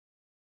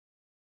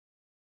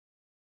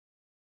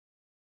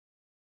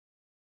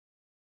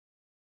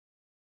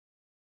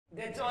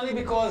That's only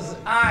because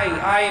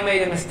I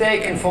made a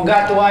mistake and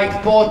forgot to write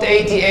port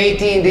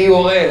 8080 in the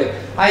URL.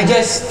 I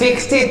just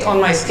fixed it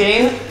on my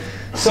screen.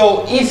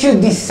 So if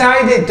you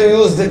decided to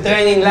use the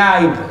training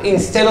lab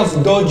instead of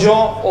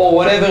Dojo or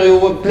whatever you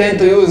would plan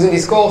to use in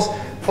this course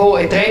for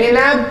a training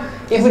lab,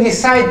 if you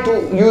decide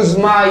to use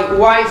my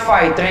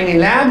Wi-Fi training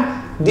lab,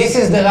 this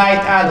is the right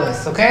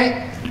address,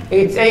 okay?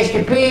 It's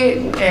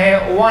HTTP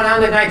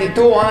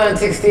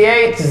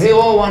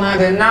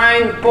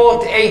 192.168.0.109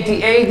 port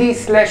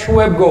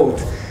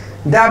 8080/webgoat.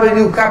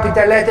 W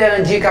capital letter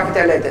and G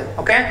capital letter,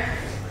 okay?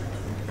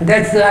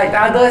 That's the right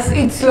address.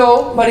 It's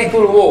slow, but it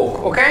will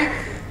work, okay?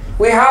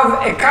 We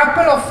have a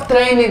couple of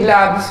training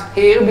labs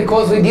here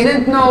because we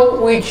didn't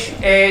know which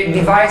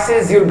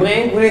devices you'll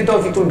bring. We didn't know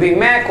if it will be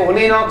Mac or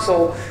Linux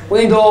or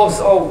Windows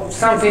or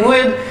something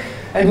weird.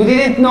 And we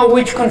didn't know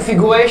which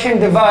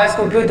configuration the various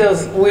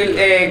computers will,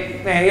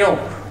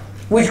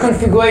 which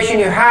configuration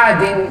you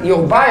had in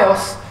your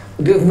BIOS,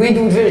 with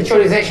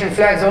virtualization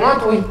flags or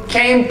not. We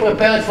came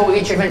prepared for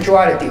each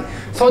eventuality.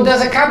 So there's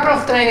a couple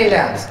of training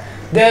labs.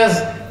 There's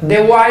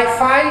the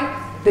Wi-Fi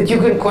that you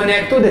can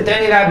connect to, the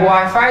training lab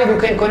Wi-Fi. You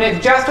can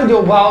connect just to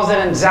your browser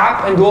and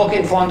zap and work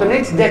in front of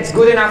it. That's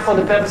good enough for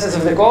the purposes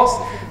of the course.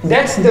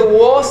 That's the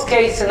worst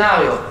case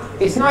scenario.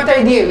 It's not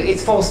ideal.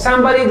 It's for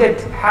somebody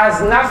that has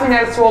nothing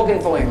else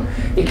working for him.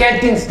 He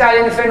can't install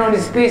anything on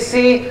his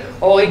PC,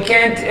 or he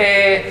can't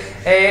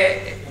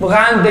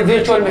run the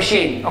virtual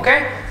machine,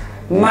 okay?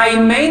 My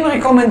main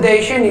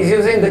recommendation is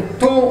using the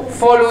two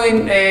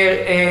following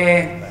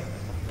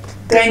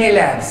training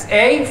labs.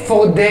 A,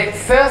 for the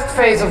first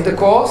phase of the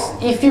course,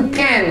 if you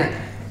can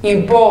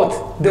import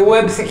the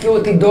Web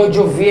Security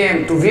Dojo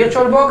VM to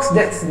VirtualBox,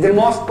 that's the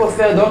most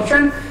preferred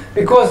option,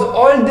 because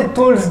all the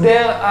tools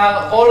there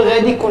are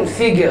already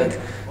configured.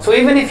 So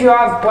even if you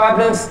have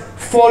problems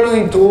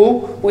following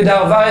through with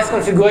our various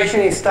configuration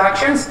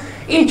instructions,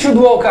 it should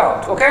work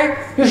out, okay?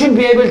 You should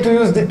be able to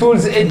use the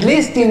tools at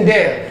least in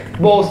there,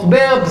 both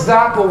Burp,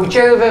 Zap, or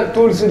whichever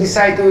tools you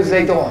decide to use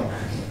later on.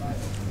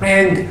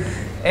 And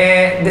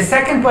the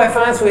second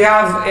preference, we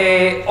have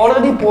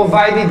already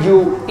provided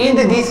you in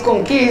the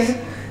Discom keys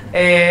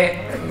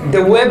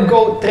the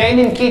WebGoat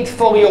training kit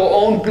for your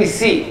own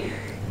PC.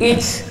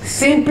 It's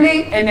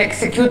simply an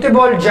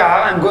executable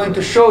jar. I'm going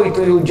to show it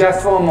to you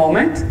just for a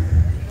moment.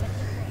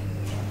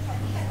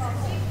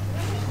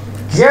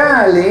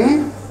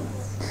 Generally,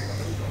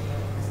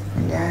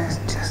 yes,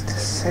 just a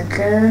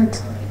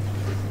second.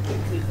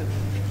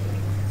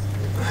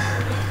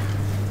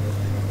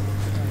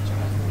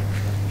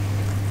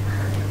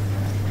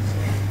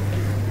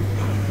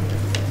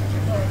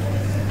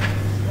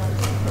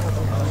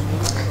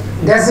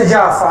 That's the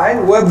jar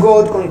file,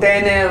 WebGoat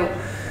container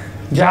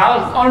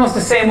jar, almost the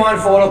same one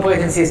for all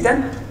operating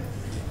system.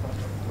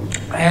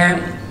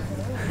 And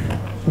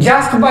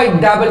just by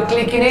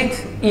double-clicking it,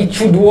 it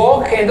should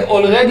work and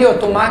already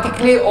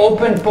automatically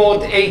open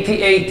port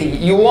 8080.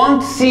 You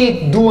won't see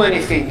it do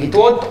anything. It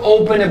won't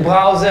open a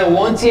browser,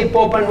 won't see a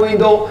pop-up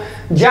window.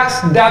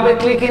 Just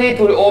double-clicking it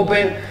will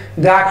open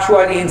the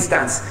actual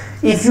instance.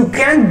 If you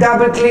can't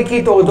double-click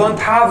it or don't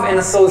have an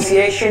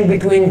association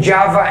between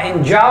Java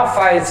and jar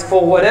files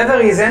for whatever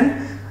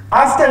reason,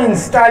 after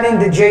installing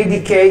the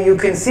JDK, you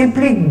can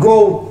simply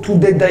go to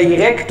the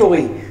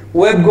directory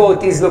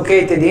WebGoat is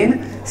located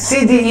in,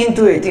 cd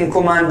into it in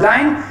command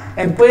line,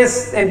 and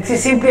press and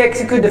simply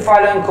execute the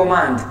following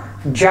command: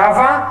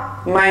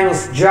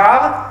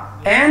 java-jar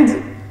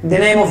and the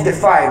name of the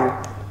file,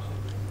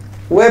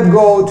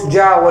 WebGoat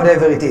jar,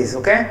 whatever it is,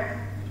 okay?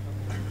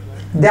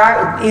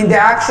 That in the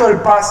actual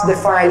path the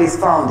file is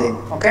found in,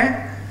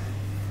 okay?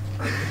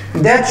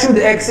 That should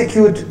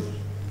execute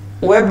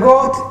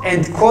WebGoat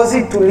and cause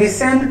it to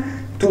listen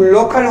to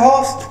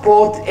localhost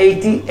port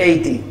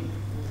 8080,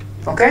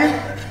 okay?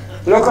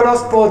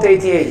 Localhost port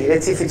 8080.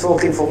 Let's see if it's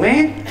working for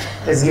me.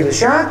 Let's give it a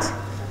shot.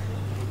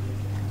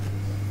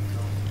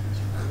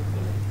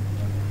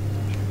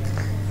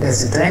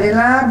 That's the training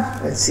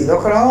lab. Let's see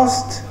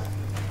localhost.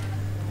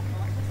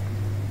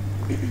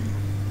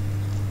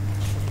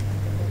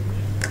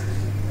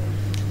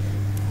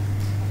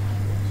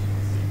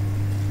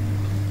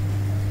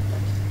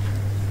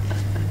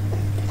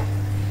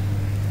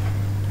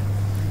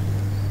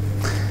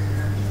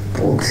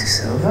 Proxy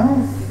server,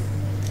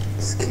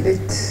 let's get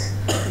it.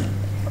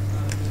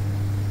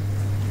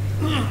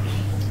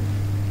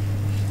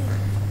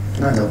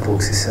 Another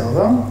proxy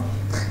server.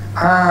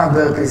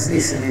 Burp is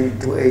listening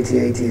to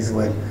 8080 as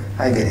well.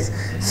 I get it.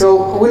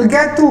 So we'll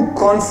get to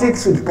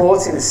conflicts with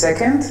ports in a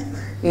second.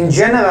 In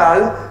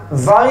general,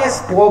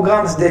 various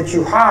programs that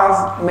you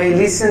have may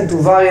listen to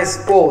various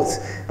ports,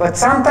 but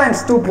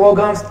sometimes two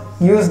programs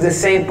use the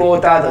same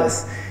port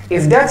address.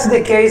 If that's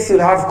the case,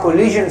 you'll have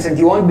collisions and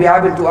you won't be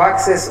able to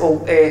access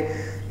or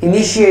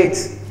initiate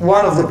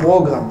one of the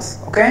programs,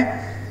 okay?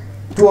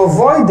 To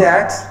avoid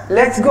that,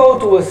 let's go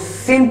to a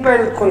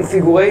simple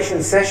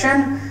configuration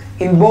session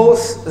in both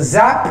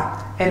Zap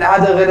and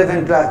other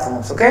relevant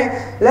platforms,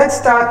 okay? Let's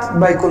start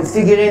by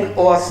configuring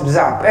OWASP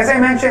Zap. As I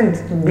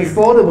mentioned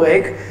before the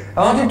break,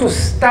 I want you to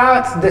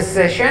start the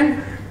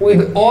session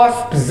with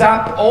OWASP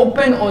Zap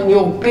open on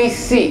your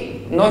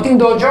PC, not in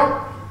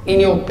Dojo,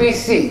 in your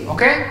PC,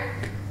 okay?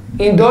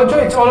 In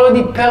Dojo, it's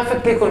already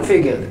perfectly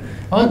configured.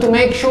 I want to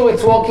make sure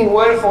it's working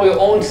well for your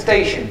own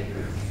station.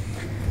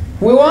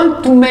 We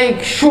want to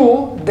make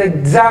sure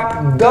that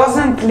Zap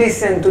doesn't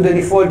listen to the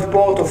default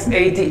port of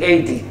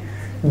 8080.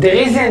 The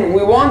reason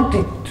we want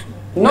it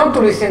not to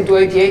listen to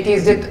 8080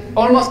 is that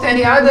almost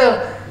any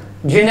other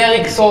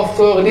generic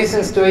software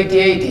listens to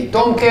 8080.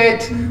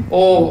 Tomcat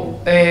or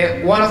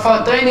one of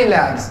our training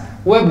labs,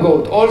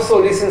 WebGoat,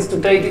 also listens to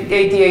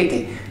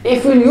 8080.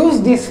 If we use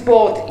this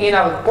port in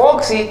our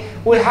proxy,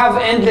 we'll have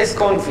endless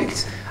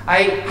conflicts.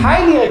 I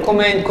highly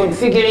recommend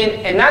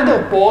configuring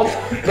another port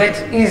that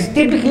is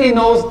typically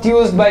not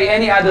used by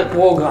any other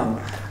program.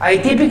 I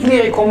typically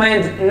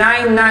recommend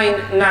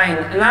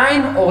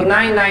 9999 or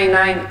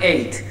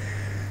 9998.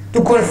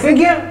 To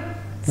configure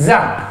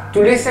Zap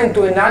to listen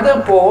to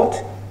another port,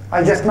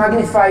 I'll just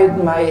magnify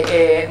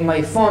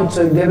my font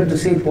so you'll be able to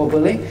see it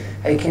properly.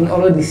 I can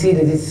already see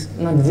that it's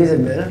not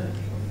visible.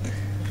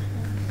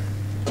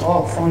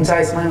 Oh, font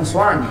size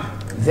 -1,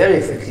 very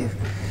effective.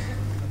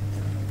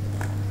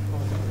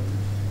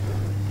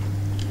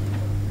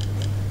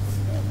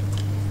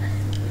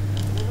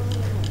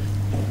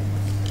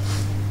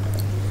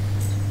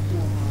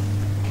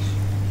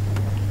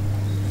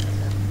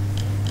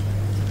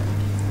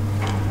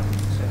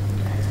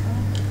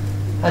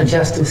 I'll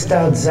just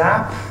restart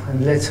Zap,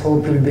 and let's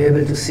hope you'll be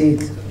able to see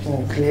it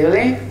more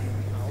clearly.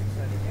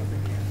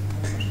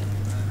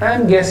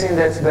 I'm guessing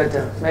that's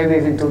better, maybe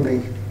even too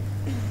big.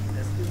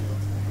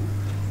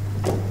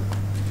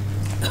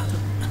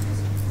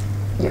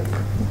 Yep,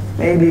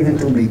 maybe even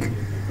too big.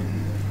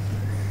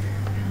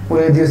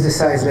 We'll reduce the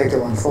size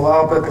later on. For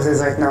our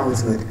purposes right now,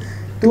 it's good.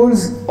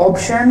 Tools,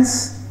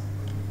 options.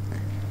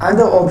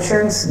 Under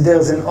options,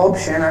 there's an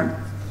option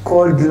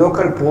called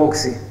local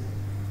proxy.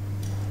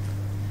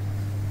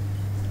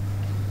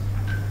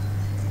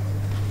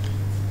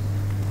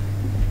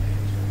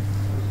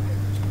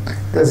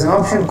 There's an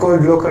option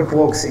called local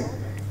proxy. You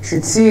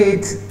should see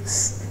it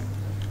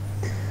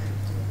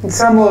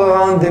somewhere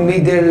around the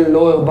middle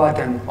lower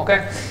button,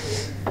 okay?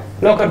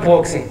 Local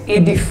proxy.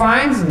 It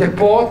defines the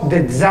port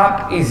that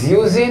Zap is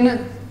using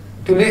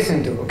to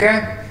listen to,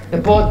 okay? The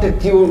port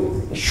that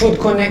you should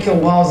connect your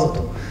browser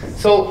to.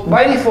 So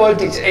by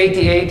default, it's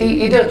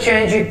 8080. Either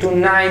change it to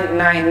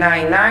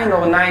 9999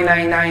 or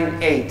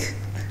 9998.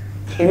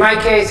 In my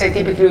case, I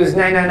typically use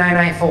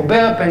 9999 for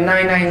burp and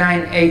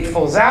 9998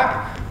 for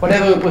Zap.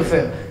 Whatever you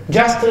prefer.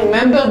 Just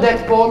remember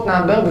that port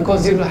number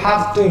because you'll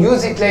have to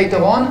use it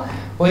later on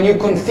when you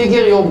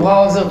configure your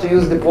browser to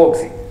use the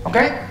proxy,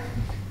 okay?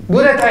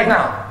 Do that right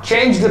now.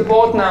 Change the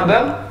port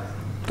number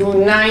to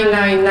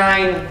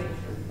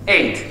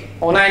 9998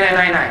 or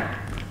 9999.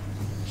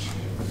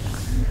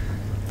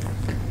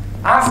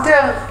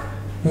 After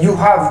you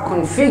have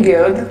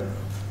configured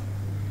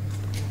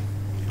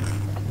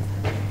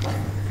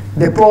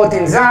the port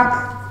in Zap,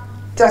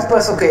 just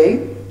press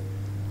OK.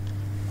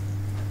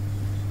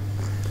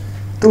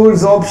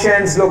 Tools,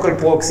 options, local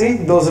proxy.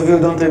 Those of you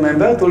who don't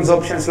remember, tools,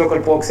 options,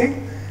 local proxy.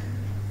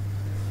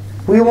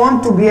 We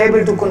want to be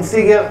able to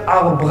configure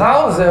our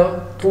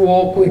browser to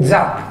work with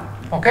Zap,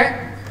 okay?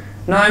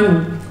 Now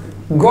I'm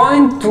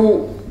going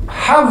to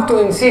have to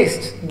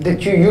insist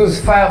that you use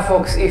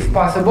Firefox if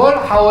possible.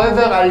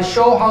 However, I'll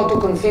show how to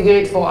configure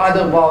it for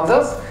other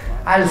browsers.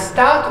 I'll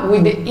start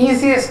with the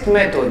easiest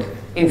method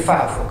in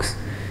Firefox.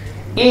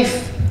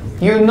 If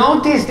you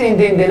noticed in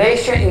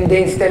the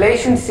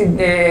installation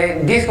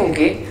discom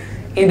key,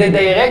 in the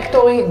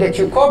directory that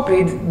you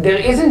copied, there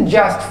isn't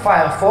just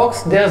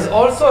Firefox, there's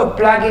also a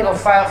plugin of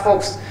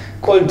Firefox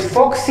called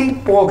Foxy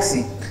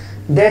Proxy.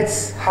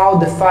 That's how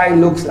the file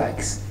looks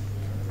like.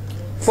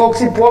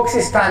 Foxy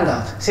Proxy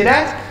standard. See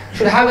that?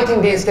 Should have it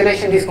in the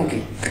installation discom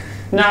key.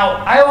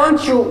 Now, I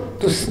want you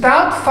to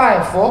start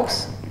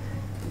Firefox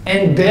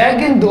and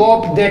drag and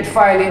drop that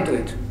file into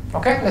it.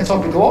 Okay, let's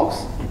hope it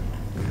works.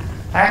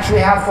 I actually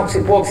have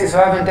Foxy Proxy, so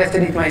I haven't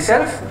tested it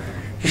myself.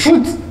 You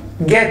should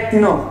get,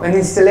 an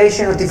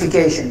installation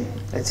notification.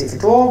 Let's see if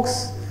it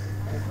works.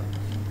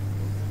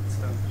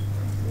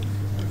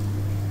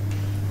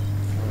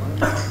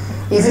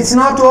 If it's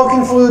not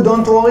working for you,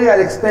 don't worry. I'll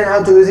explain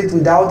how to use it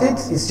without it.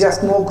 It's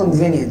just more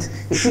convenient.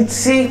 You should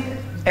see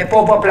a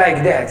pop-up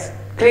like that.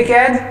 Click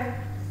Add,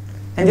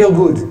 and you're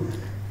good.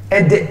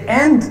 At the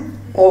end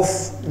of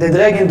the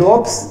drag and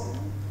drops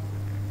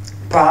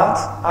part,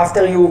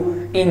 after you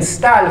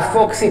install the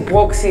Foxy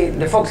Proxy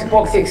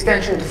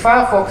extension to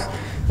Firefox,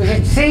 you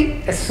should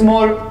see a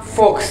small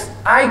Fox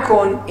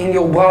icon in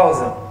your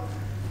browser.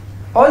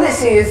 All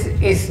this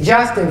is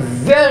just a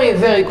very,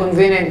 very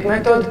convenient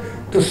method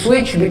to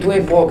switch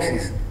between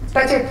proxies.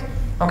 That's it,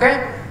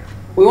 okay?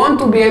 We want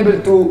to be able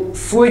to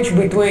switch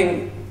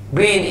between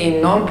being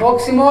in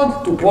non-proxy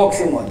mode to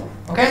proxy mode,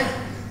 okay?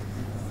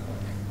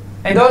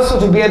 And also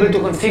to be able to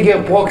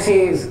configure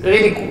proxies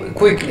really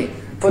quickly.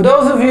 For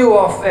those of you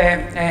of,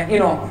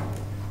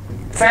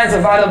 fans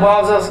of other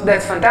browsers,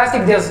 that's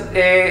fantastic. There's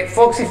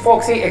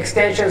Foxy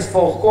extensions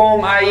for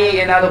Chrome,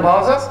 IE, and other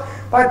browsers.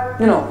 But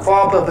for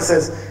our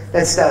purposes,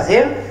 let's start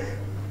here.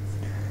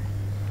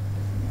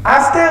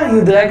 After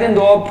you drag and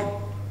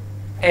drop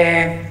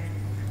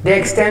the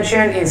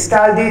extension,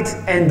 installed it,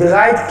 and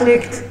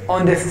right-clicked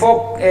on the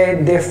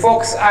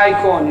Fox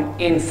icon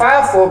in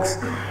Firefox,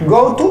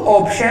 go to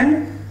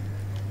Option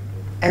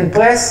and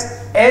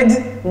press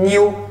Add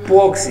New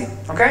Proxy.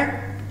 Okay?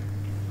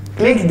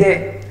 Click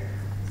the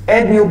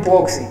Add New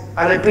Proxy.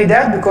 I'll repeat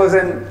that because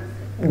I'm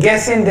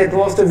guessing that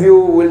most of you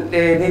will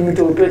need me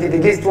to repeat it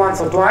at least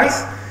once or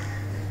twice.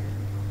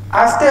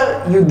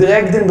 After you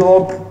dragged and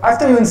drop,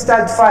 after you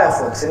installed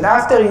Firefox, and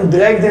after you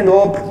dragged and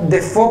drop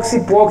the Foxy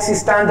Proxy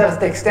standard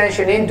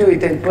extension into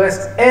it and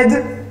pressed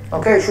Add,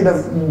 okay, you should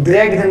have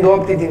dragged and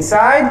dropped it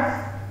inside,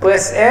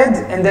 press Add,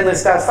 and then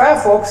restart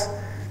Firefox.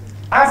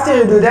 After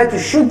you do that, you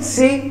should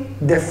see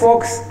the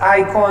Fox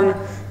icon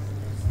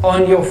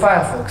on your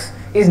Firefox.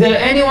 Is there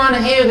anyone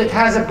here that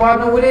has a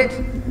problem with it?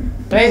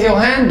 Raise your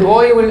hand.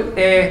 Roy will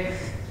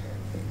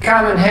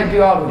come and help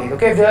you out with it.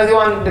 Okay, if there is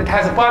anyone that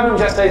has a problem,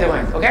 just raise your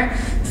hand. Okay,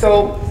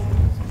 so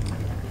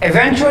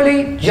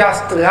eventually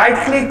just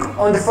right-click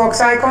on the Fox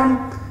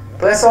icon,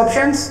 press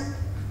Options,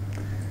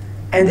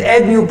 and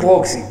Add New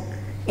Proxy.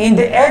 In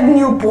the Add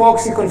New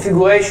Proxy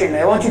configuration,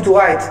 I want you to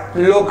write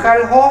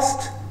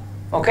localhost.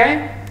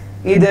 Okay,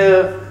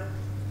 either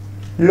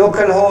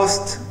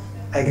localhost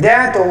like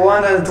that or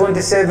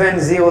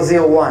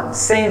 127.0.0.1.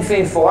 Same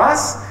thing for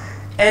us.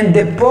 And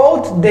the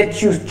port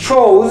that you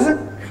chose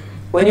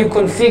when you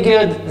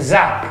configured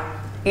ZAP,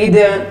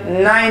 either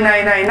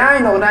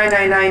 9999 or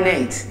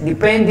 9998,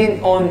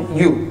 depending on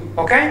you,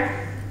 okay?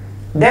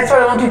 That's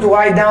what I want you to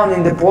write down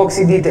in the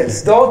proxy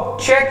details. Don't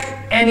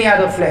check any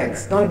other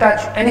flags. Don't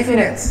touch anything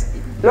else.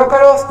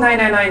 Localhost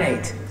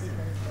 9998.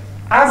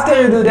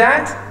 After you do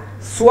that,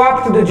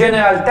 swap to the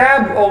general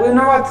tab, or you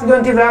know what, you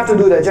don't even have to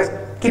do that, just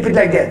keep it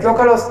like that.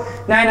 Localhost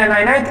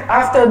 9998.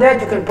 After that,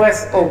 you can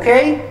press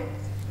OK.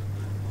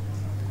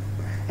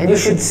 And you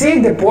should see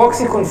the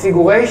proxy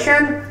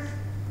configuration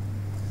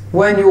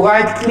when you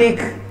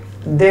right-click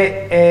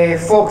the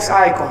Fox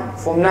icon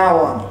from now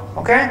on.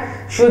 Okay?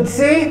 Should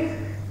see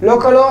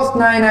localhost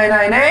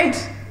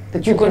 9998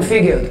 that you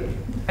configured.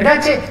 And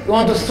that's it. You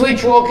want to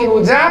switch working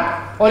with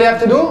ZAP, all you have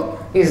to do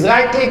is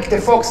right-click the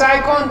Fox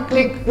icon,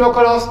 click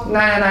localhost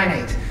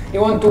 9998.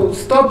 You want to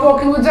stop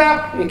working with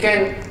ZAP, you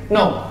can,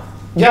 no.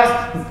 Just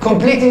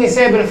completely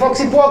disable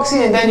Foxy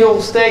Proxy and then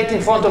you're straight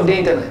in front of the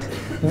internet.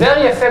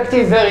 Very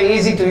effective, very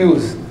easy to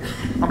use.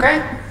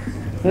 Okay?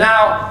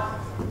 Now,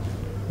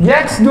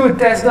 let's do a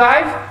test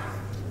drive.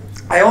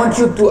 I want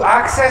you to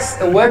access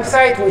a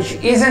website which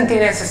isn't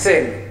in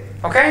SSL.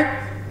 Okay?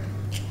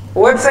 A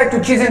website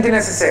which isn't in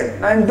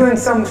SSL. I'm doing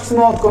some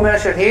smart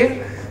commercial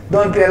here.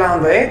 Don't be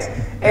alarmed by it.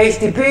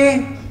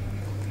 HTTP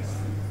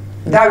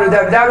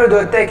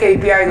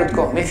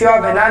www.techapi.com. If you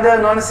have another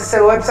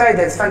non-SSL website,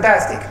 that's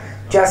fantastic.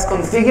 Just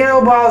configure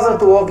your browser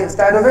to work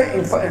inside of it,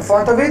 in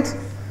front of it.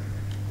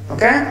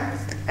 Okay?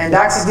 And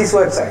access this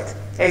website.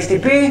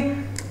 HTTP,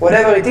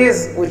 whatever it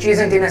is, which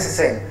isn't in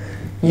SSL.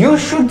 You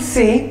should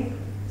see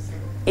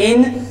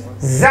in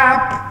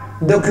ZAP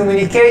the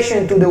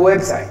communication to the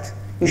website.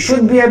 You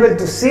should be able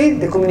to see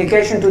the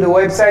communication to the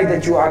website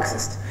that you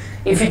accessed.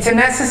 If it's an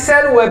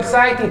SSL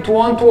website, it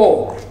won't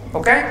work.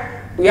 Okay?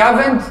 We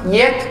haven't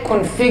yet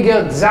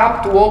configured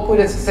ZAP to work with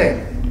SSL.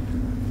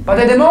 But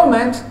at the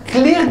moment,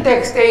 clear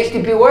text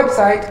HTTP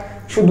website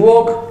should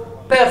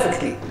work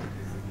perfectly.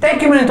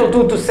 Take a minute or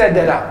two to set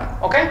that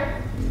up, okay?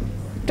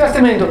 Just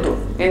a minute or two.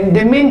 In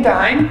the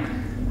meantime,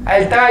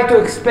 I'll try to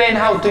explain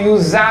how to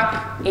use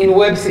ZAP in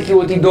Web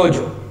Security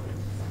Dojo.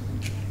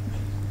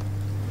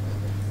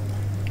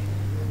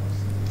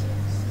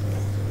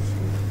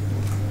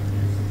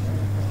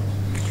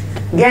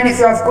 Again, if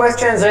you have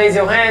questions, raise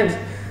your hand.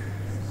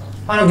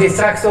 One of the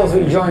instructors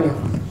will join you.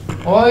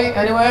 Roy,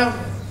 anywhere?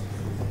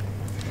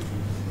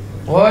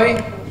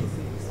 Roy?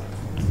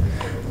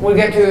 We'll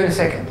get to you in a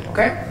second,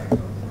 okay?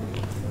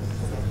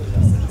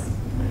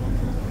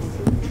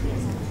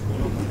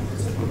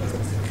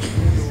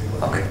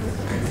 Okay.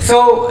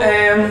 So,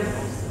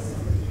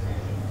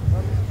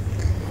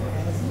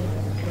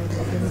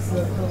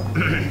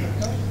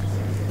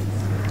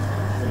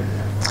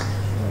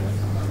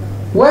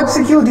 Web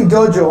Security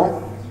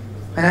Dojo,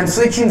 and I'm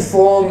switching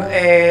from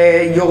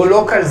your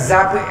local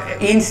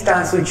ZAP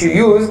instance which you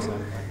used,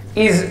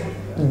 is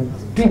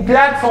the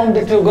platform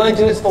that you're going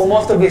to use for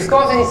most of this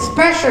course, and it's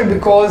special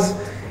because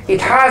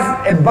it has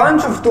a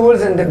bunch of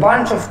tools and a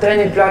bunch of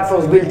training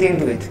platforms built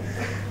into it.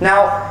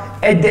 Now,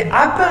 at the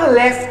upper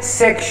left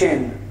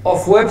section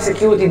of Web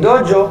Security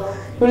Dojo,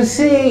 you'll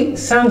see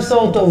some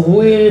sort of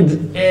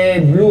weird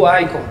blue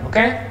icon,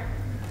 okay?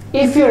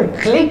 If you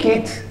click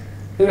it,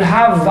 you'll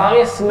have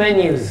various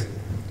menus,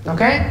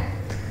 okay?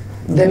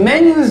 The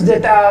menus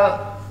that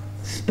are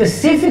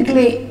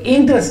specifically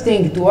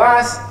interesting to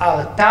us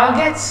are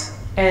targets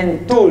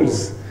and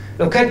tools,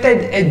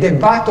 located at the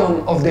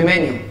bottom of the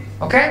menu,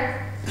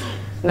 okay?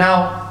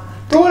 Now,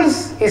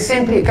 tools is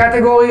simply a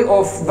category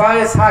of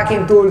various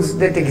hacking tools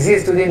that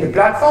exist within the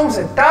platforms,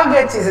 and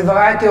targets is a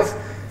variety of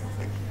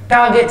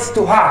targets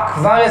to hack,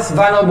 various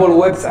vulnerable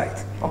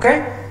websites.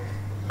 Okay?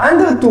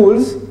 Under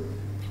tools,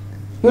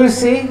 you'll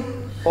see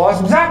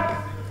OWASP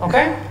ZAP.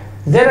 Okay?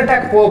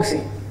 Z-attack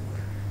proxy.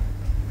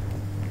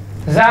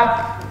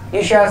 ZAP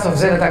initials of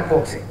Z-attack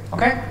proxy.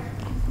 Okay?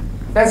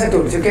 That's the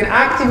tools. You can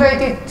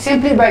activate it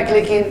simply by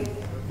clicking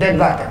that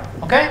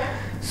button. Okay?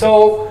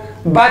 So,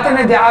 button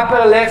at the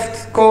upper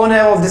left corner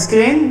of the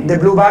screen, the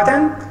blue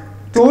button,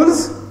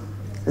 tools,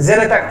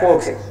 Z-attack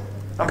proxy.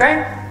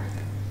 Okay?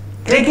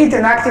 Click it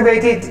and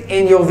activate it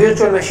in your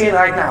virtual machine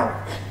right now.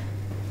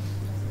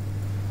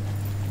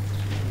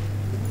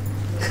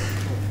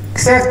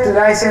 Accept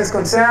license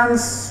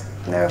concerns,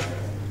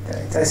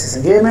 license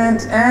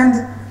agreement,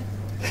 and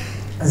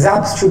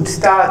ZAP should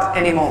start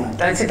any moment.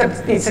 And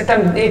it's an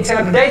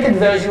updated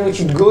version,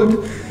 which is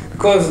good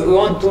because we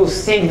want to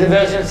sync the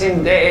versions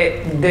in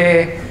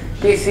the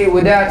PC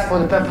with that for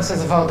the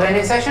purposes of our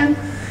training session.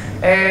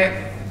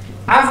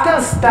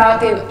 After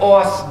starting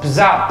OWASP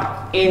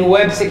ZAP in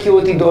Web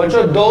Security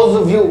Dojo,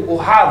 those of you who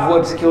have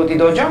Web Security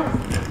Dojo,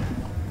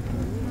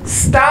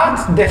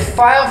 start the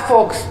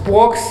Firefox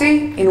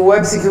proxy in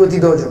Web Security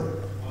Dojo.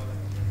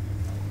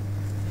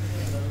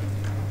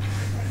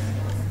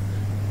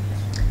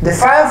 The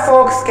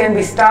Firefox can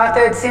be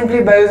started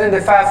simply by using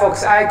the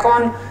Firefox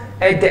icon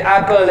at the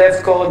upper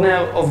left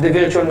corner of the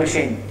virtual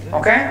machine.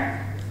 Okay?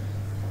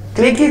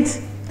 Click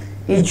it.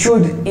 It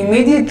should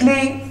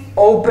immediately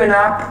open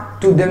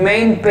up to the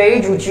main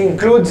page, which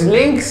includes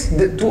links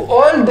to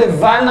all the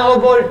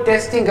vulnerable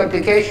testing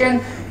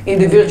applications in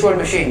the virtual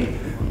machine.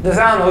 There's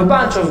a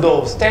bunch of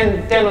those,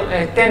 10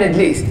 at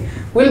least.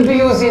 We'll be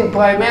using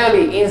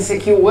primarily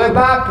Insecure Web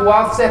App,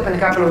 WASP, and a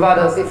couple of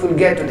others if we'll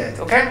get to that,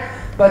 okay?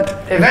 But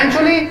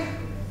eventually,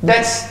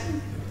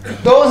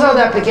 those are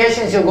the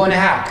applications you're going to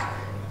hack.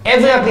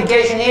 Every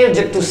application here,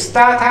 just to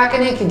start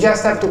hacking it, you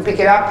just have to pick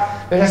it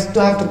up. You just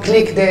have to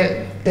click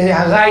the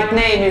right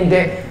name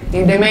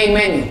in the main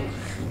menu.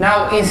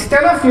 Now,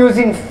 instead of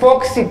using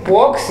Foxy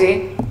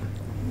Proxy,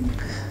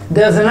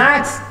 there's a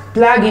nice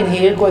plugin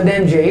here called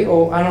MJ,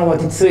 or I don't know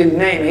what its real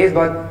name is,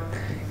 but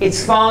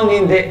it's found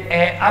in the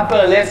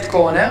upper left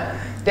corner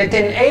that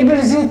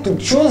enables you to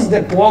choose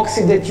the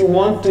proxy that you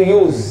want to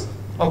use.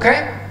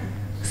 Okay?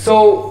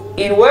 So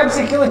in Web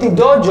Security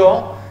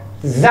Dojo,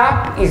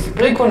 ZAP is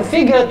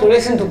pre-configured to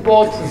listen to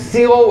port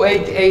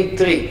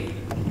 0883.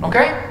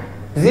 Okay?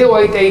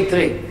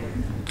 0883.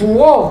 To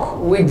work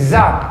with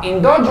ZAP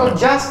in Dojo,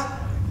 just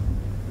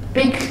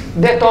pick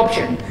that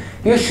option.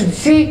 You should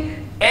see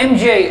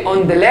MJ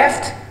on the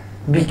left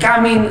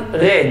becoming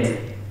red.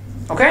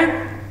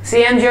 Okay?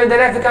 See MJ on the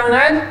left becoming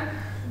red?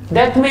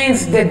 That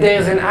means that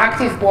there's an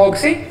active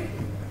proxy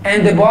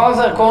and the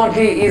browser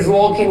currently is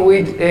working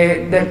with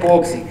that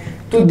proxy.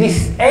 To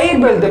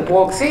disable the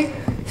proxy,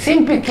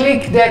 simply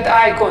click that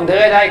icon, the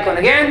red icon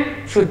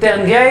again, should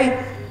turn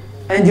gray,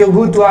 and you're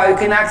good to, you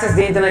can access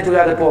the internet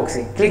without the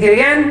proxy. Click it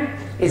again,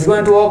 it's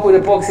going to work with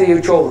the proxy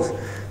you chose.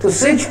 To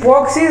switch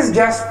proxies,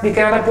 just pick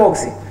another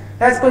proxy.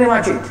 That's pretty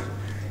much it.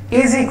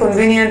 Easy,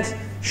 convenient,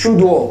 should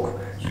work.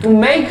 To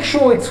make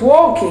sure it's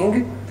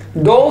working,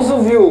 those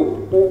of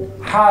you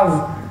who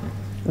have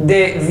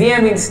the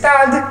VM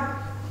installed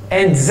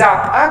and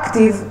ZAP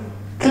active,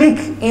 click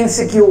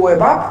Insecure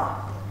Web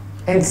App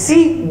and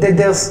see that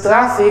there's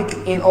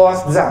traffic in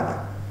OWASP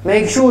ZAP.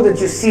 Make sure that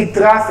you see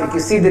traffic.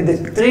 You see that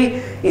the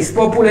tree is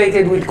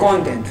populated with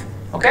content.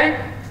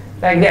 Okay?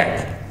 Like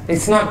that.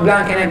 It's not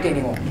blank and empty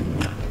anymore.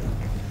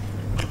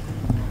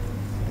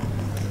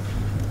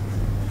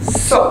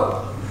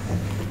 So,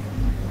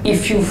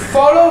 if you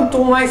follow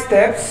through my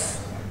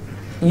steps,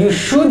 you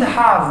should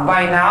have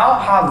by now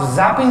have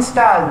ZAP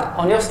installed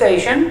on your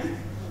station,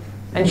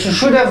 and you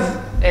should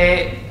have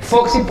a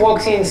Foxy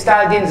Proxy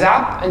installed in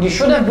ZAP, and you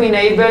should have been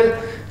able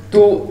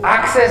to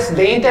access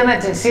the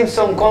internet and see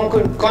some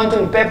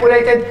content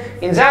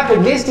populated in ZAP, at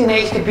least in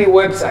HTTP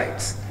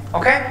websites.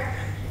 Okay?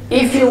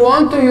 If you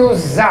want to use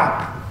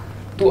ZAP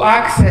to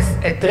access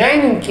a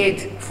training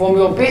kit from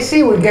your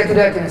PC, we'll get to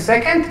that in a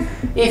second.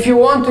 If you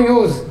want to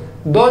use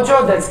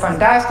Dojo, that's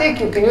fantastic.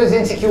 You can use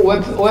Insecure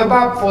Web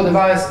App for the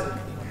various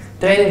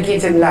training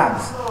kits and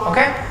labs.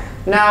 Okay?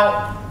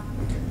 Now,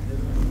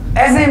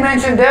 as I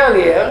mentioned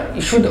earlier,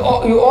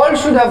 you all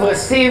should have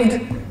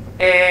received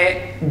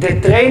the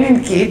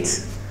training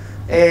kit,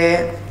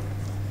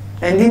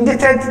 and in the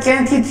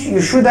training kit,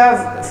 you should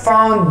have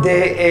found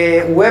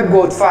the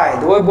WebGoat file,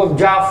 the WebGoat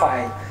jar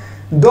file.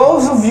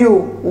 Those of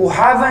you who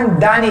haven't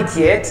done it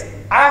yet,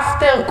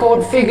 after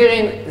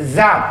configuring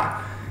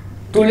ZAP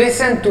to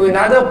listen to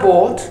another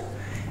port,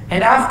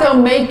 and after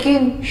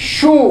making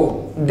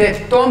sure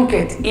that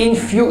Tomcat,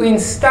 if you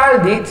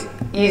installed it,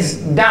 is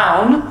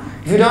down.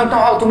 If you don't know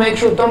how to make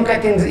sure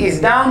Tomcat is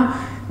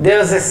down,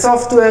 there's a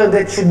software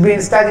that should be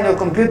installed in your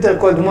computer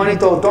called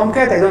Monitor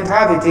Tomcat. I don't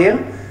have it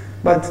here,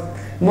 but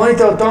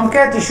Monitor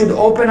Tomcat, you should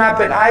open up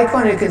an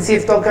icon. You can see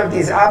if Tomcat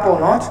is up or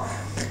not.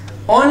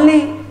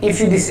 Only if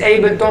you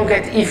disable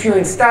Tomcat, if you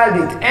installed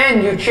it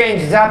and you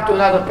change ZAP to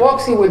another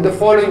proxy, will the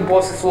following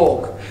process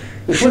work.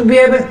 You should be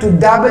able to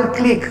double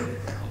click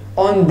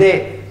on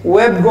the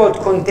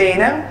WebGoat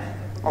container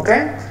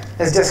Okay?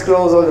 Let's just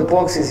close all the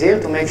proxies here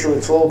to make sure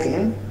it's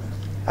working.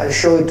 I'll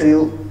show it to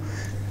you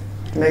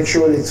to make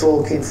sure it's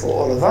working for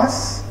all of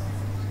us.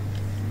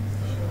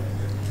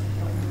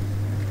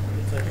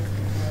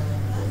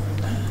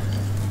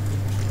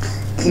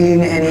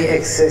 Clean any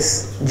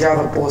excess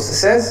Java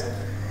processes.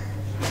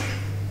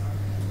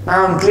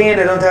 Now I'm clean,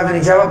 I don't have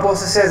any Java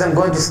processes. I'm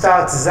going to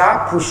start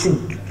ZAP. We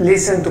should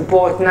listen to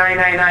port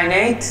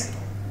 9998,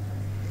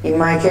 in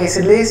my case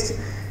at least.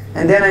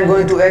 And then I'm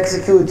going to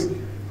execute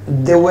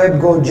the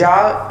WebGo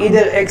jar,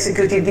 either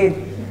executing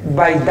it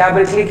by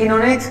double-clicking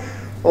on it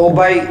or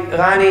by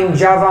running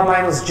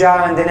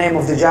java-jar and the name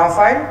of the jar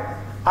file,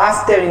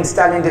 after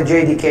installing the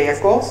JDK,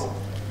 of course.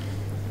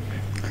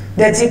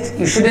 That's it.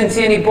 You shouldn't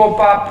see any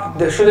pop-up.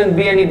 There shouldn't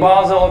be any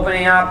browser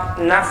opening up,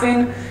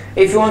 nothing.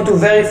 If you want to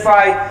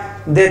verify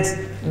that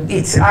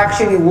it's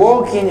actually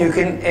working, you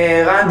can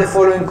run the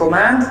following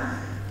command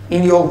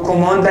in your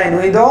command line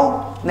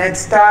window.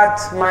 netstat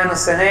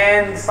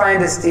 -n,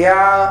 find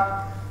str,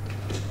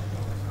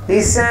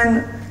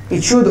 listen.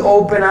 It should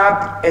open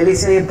up a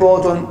listening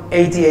port on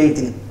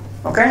 8080.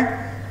 Okay?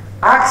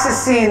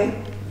 Accessing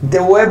the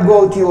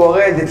WebGoat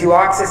URL that you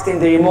accessed in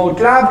the remote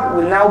lab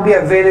will now be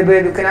available.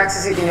 You can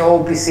access it in your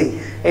own PC.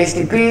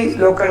 HTTP,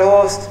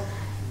 localhost,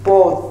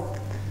 port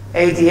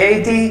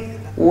 8080,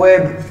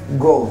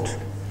 WebGoat.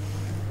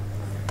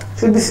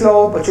 Should be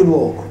slow, but should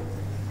work.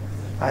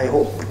 I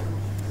hope.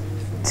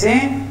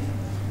 See?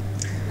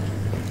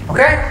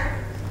 Okay?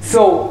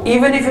 So,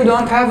 even if you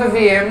don't have a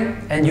VM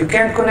and you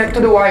can't connect to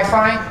the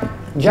Wi-Fi,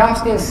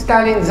 just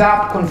installing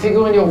ZAP,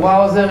 configuring your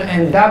browser,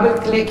 and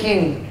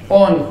double-clicking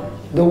on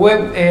the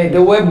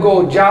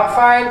WebGo jar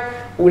file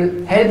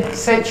will help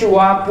set you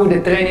up with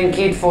a training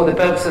kit for the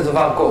purposes of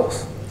our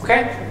course.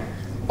 Okay?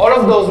 All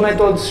of those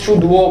methods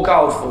should work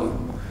out for you.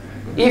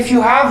 If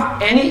you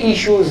have any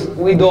issues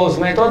with those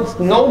methods,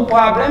 no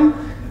problem.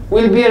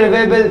 We'll be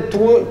available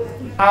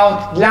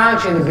throughout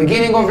lunch, in the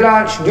beginning of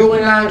lunch,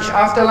 during lunch,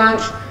 after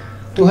lunch,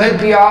 to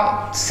help you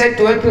out, set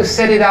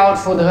it out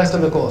for the rest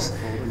of the course.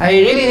 I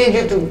really need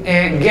you to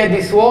get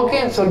this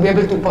working, so you'll be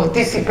able to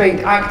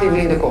participate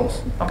actively in the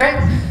course. Okay?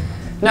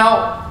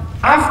 Now,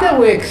 after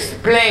we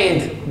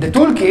explained the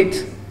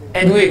toolkit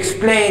and we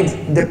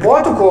explained the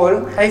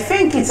protocol, I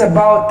think it's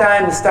about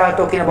time to start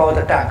talking about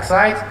attacks,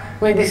 right?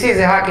 When this is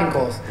a hacking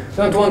course. You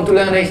don't want to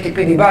learn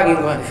HTTP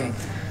debugging or anything.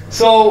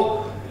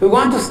 So we're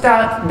going to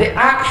start the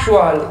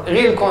actual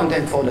real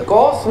content for the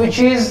course, which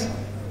is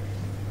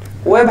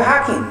web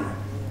hacking.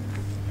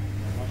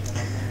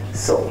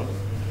 So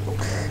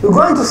we're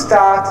going to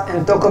start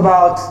and talk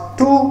about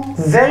two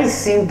very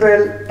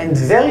simple and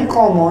very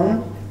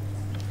common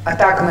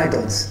attack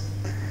methods.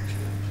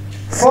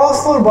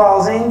 Forceful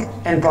browsing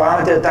and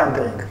parameter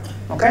tampering.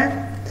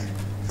 Okay?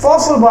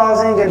 Forceful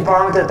browsing and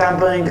parameter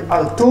tampering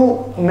are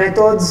two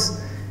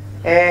methods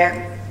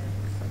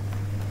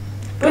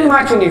pretty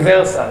much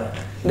universal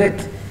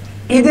that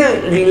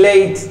either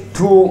relate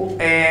to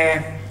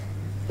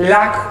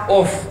lack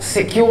of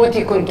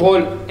security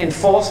control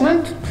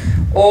enforcement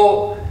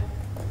or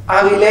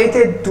are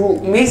related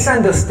to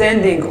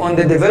misunderstanding on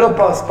the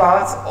developer's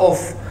parts of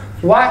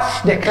what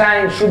the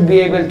client should be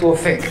able to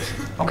affect.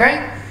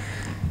 Okay?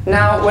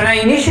 Now, when I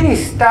initially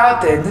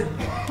started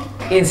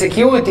in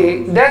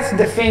security, that's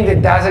the thing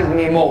that dazzled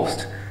me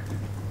most.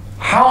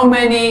 How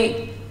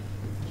many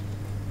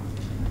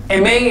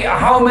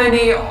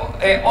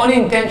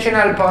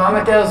unintentional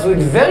parameters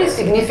with very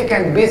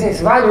significant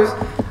business values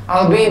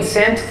are being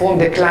sent from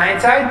the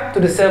client side to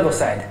the server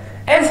side.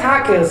 As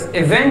hackers,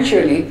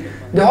 eventually,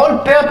 the whole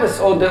purpose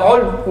or the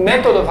whole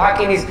method of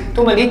hacking is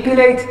to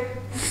manipulate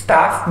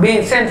stuff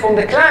being sent from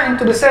the client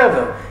to the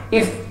server.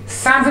 If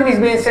something is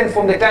being sent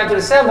from the client to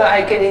the server,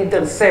 I can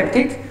intercept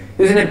it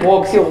using a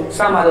proxy or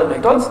some other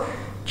methods,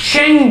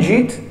 change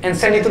it, and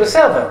send it to the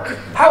server.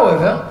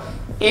 However,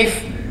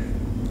 if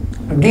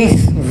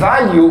this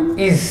value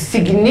is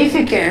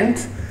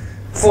significant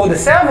for the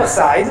server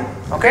side,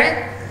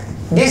 okay,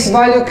 this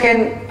value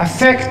can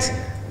affect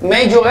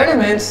major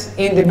elements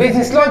in the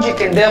business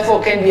logic and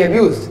therefore can be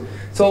abused.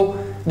 So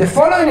the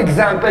following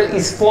example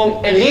is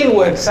from a real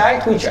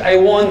website, which I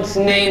won't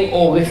name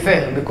or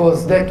refer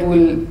because that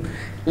will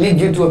lead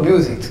you to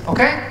abuse it,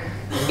 okay?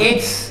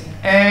 It's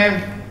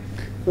a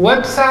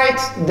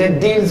website that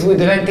deals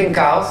with renting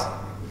cars.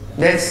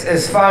 That's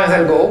as far as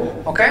I'll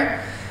go, okay?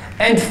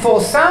 And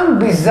for some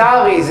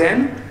bizarre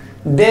reason,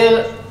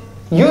 their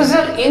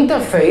user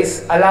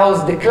interface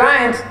allows the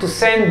client to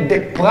send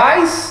the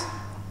price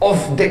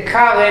of the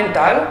car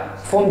rental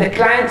from the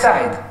client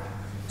side.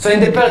 So in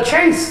the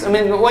purchase, I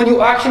mean, when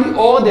you actually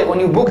order, when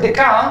you book the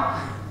car,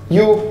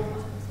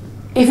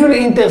 if you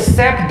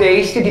intercept the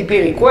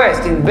HTTP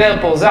request in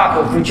Burp or Zap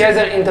or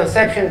whichever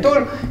interception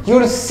tool,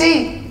 you'll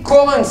see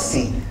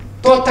currency,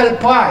 total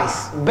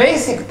price,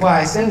 basic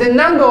price, and a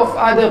number of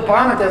other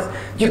parameters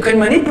you can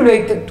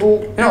manipulate to,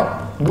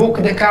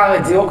 book the car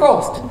at zero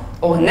cost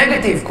or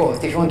negative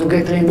cost if you want to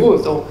get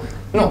reimbursed or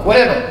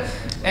whatever.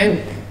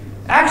 And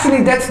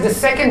Actually, that's the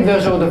second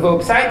version of the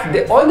website.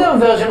 The older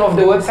version of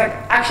the website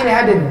actually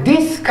had a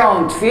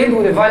discount field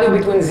with a value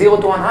between 0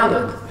 to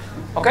 100.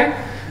 Okay?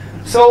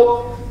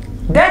 So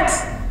that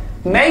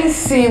may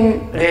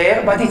seem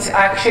rare, but it's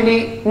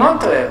actually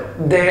not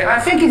rare. I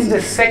think it's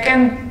the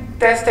second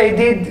test I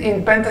did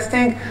in pen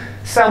testing,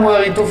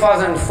 somewhere in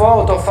 2004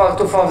 or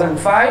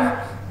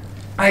 2005.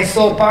 I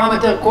saw a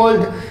parameter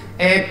called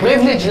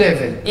privilege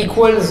level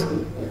equals,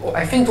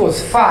 I think it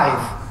was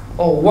 5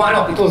 or 1,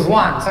 no, it was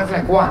 1, something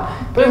like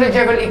 1. Privilege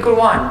level equal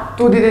 1.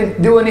 2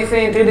 didn't do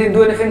anything, 3 didn't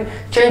do anything.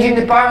 Changing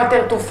the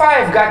parameter to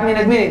 5 got me an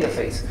admin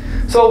interface.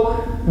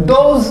 So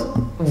those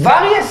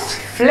various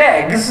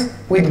flags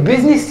with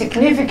business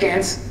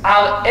significance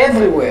are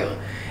everywhere.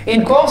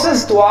 In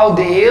courses throughout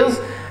the years,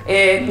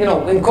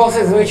 in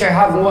courses in which I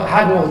had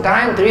more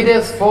time, 3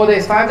 days, 4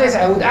 days, 5 days,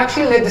 I would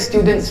actually let the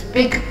students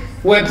pick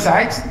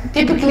websites,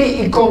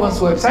 typically e-commerce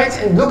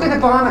websites, and look at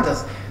the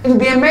parameters. You'll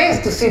be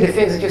amazed to see the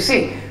things that you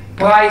see.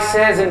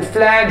 Prices and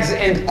flags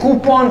and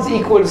coupons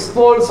equals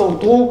false or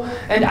true,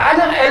 and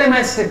other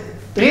elements that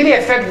really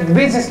affect the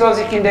business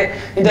logic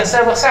in the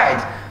server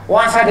side.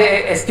 Once I had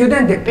a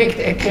student, they picked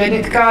a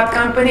credit card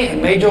company, a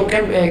major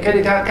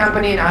credit card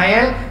company in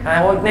IL, and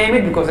I won't name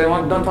it because I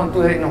don't want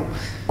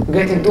to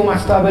get in too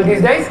much trouble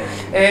these days.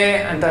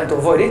 I'm trying to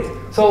avoid it.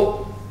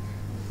 So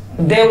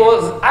there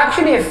was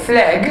actually a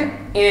flag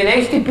in an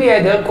HTTP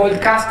header called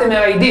customer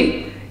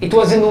ID. It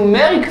was a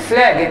numeric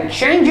flag, and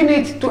changing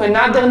it to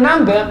another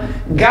number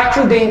got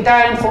you the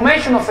entire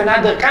information of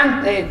another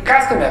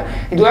customer.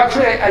 It will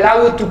actually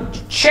allow you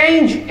to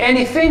change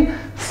anything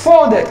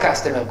for that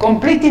customer,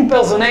 complete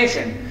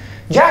impersonation,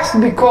 just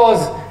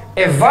because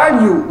a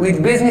value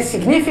with business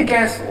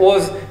significance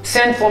was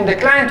sent from the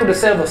client to the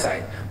server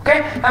side.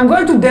 Okay, I'm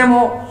going to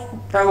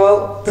I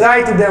will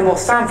try to demo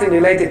something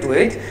related to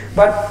it,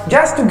 but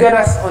just to get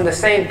us on the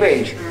same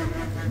page.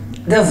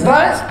 There's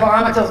various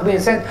parameters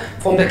being sent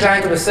from the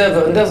client to the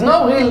server, and there's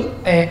no real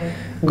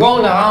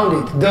going around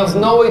it. There's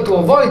no way to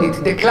avoid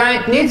it. The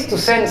client needs to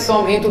send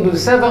some into the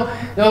server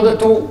in order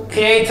to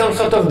create some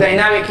sort of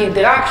dynamic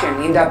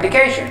interaction in the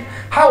application.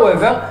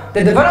 However,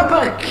 the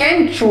developer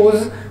can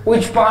choose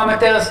which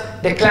parameters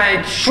the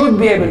client should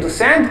be able to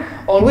send,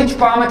 or which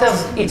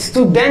parameters it's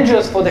too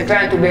dangerous for the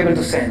client to be able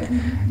to send.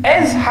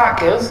 As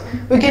hackers,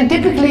 we can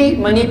typically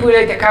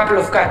manipulate a couple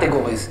of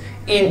categories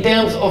in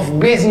terms of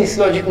business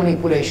logic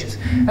manipulations.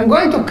 I'm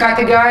going to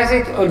categorize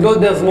it, although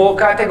there's more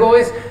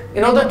categories.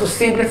 In order to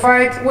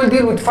simplify it, we'll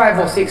deal with 5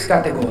 or 6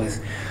 categories.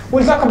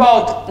 We'll talk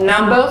about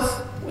numbers,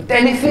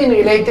 anything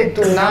related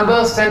to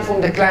numbers sent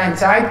from the client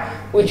side,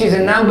 which is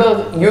a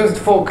number used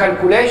for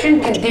calculation,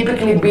 can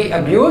typically be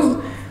abused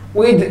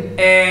with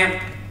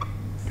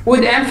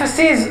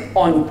emphasis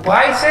on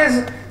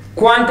prices,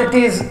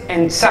 quantities,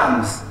 and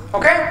sums.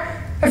 Okay?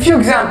 A few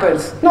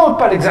examples,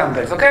 notepad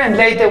examples, okay? And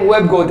later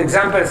WebGoat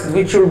examples,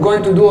 which you're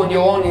going to do on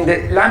your own in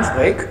the lunch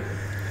break.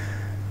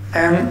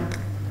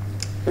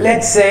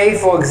 Let's say,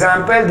 for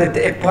example, that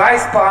a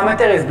price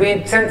parameter is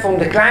being sent from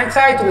the client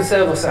side to the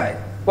server side.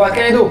 What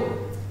can I do?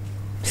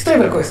 It's a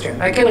trivial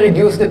question. I can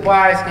reduce the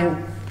price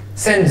and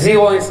send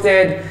 0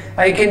 instead.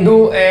 I can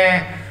do,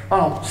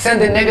 send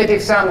a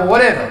negative sum or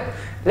whatever.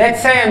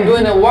 Let's say I'm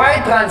doing a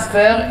wire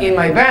transfer in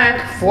my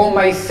bank from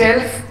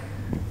myself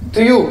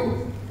to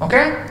you,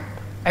 okay?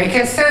 I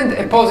can send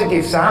a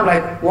positive sum,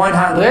 like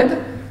 100,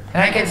 and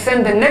I can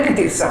send a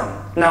negative sum.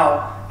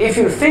 Now, if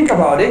you think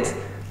about it,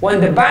 when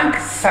the bank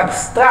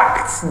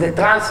subtracts the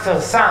transfer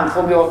sum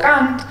from your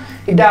account,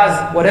 it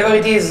does whatever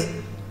it is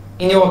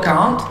in your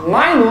account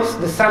minus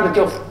the sum that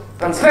you're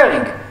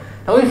transferring.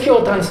 Now, if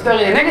you're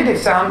transferring a negative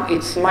sum,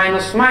 it's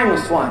minus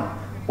 1,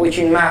 which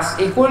in math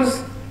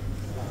equals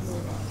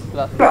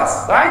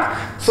plus,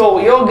 right? So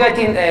you're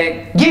getting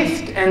a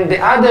gift, and the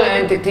other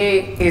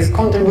entity is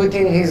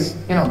contributing his,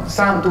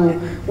 sum to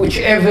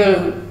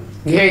whichever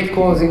great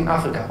cause in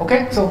Africa.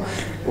 Okay, so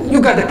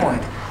you got the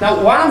point.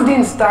 Now, one of the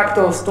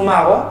instructors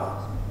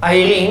tomorrow,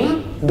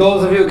 Irene,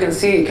 those of you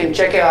can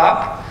check her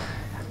up.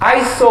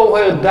 I saw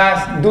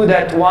her do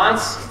that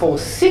once for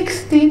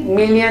 $60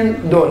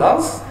 million.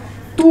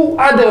 2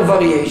 other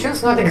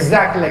variations, not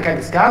exactly like I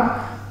described,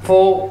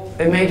 for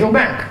a major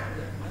bank.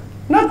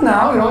 Not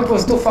now, it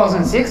was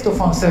 2006,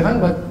 2007,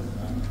 but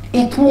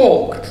it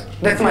worked.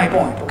 That's my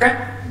point, okay?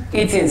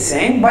 It's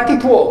insane, but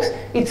it works.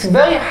 It's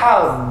very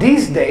hard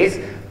these days,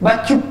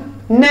 but you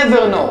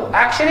never know.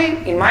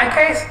 Actually, in my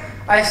case,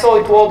 I saw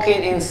it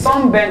working in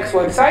some bank's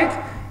website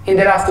in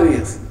the last 2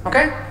 years,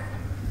 okay?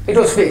 It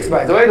was fixed,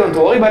 by the way, don't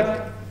worry,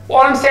 but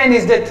all I'm saying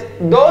is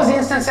that those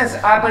instances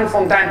happen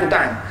from time to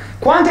time.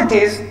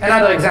 Quantities,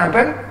 another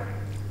example.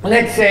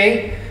 Let's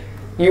say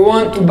you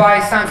want to buy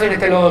something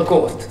at a lower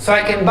cost. So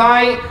I can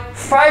buy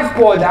 5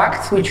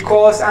 products which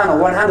cost, I don't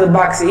know,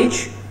 $100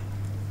 each,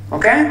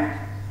 okay?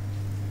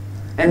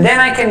 And then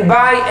I can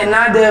buy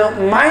another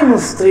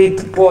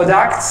 -3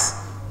 products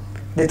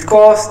that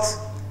cost,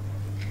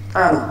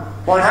 I don't know,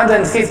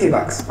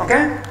 $150,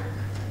 okay?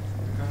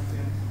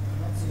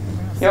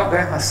 Yeah,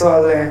 okay, so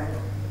I'll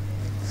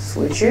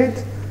switch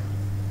it.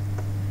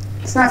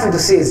 It's nothing to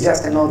see, it's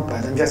just a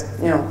notepad. I'm just,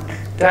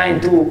 trying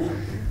to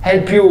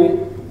help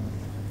you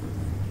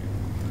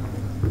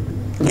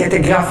get a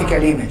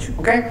graphical image,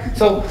 okay?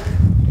 So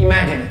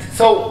imagine it.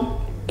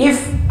 So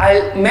if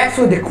I mess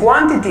with the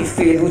quantity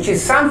field, which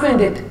is something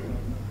that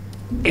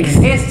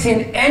exists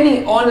in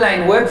any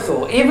online web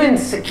store, even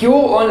secure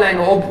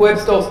online web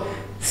stores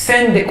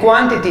send the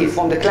quantity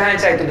from the client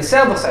side to the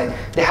server side.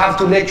 They have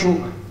to let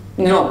you,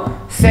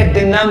 set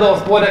the number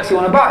of products you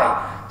want to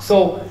buy.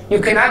 So you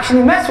can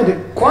actually mess with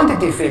the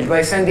quantity field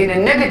by sending a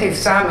negative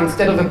sum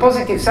instead of a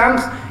positive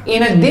sums,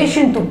 in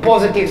addition to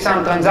positive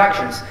sum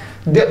transactions.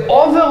 The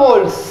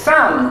overall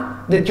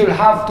sum that you'll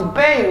have to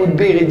pay would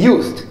be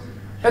reduced.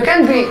 You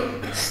can't be,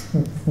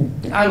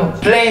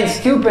 plain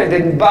stupid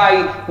and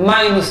buy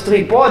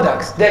 -3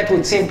 products. That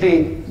would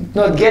simply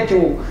not get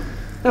you,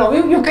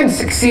 you can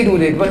succeed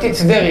with it, but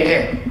it's very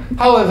rare.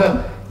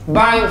 However,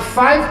 buying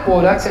 5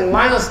 products and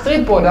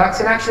 -3 products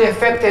can actually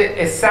affect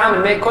a sum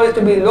and make it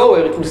to be lower.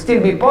 It will still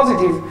be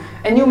positive,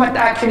 and you might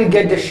actually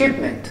get the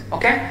shipment,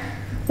 okay?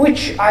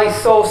 Which I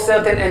saw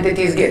certain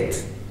entities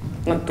get,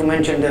 not to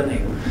mention their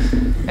name.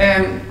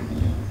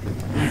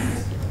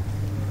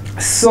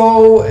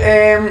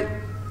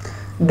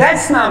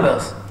 That's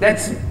numbers.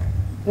 That's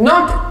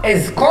not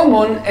as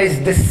common as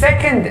the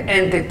second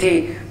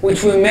entity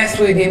which we mess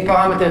with in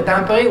parameter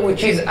tampering,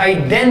 which is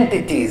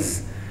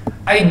identities.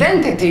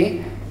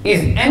 Identity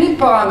is any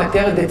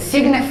parameter that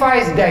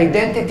signifies the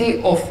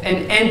identity of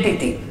an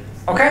entity,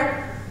 okay?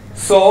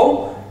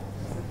 So,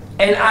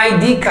 an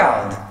ID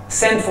card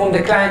sent from the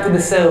client to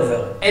the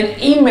server, an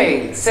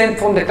email sent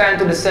from the client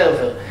to the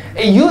server,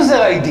 a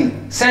user ID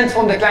sent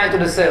from the client to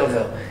the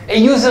server, a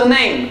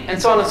username,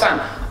 and so on and so on.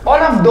 All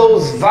of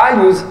those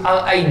values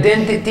are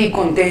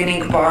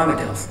identity-containing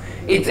parameters.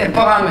 It's a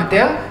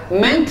parameter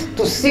meant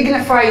to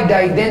signify the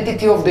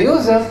identity of the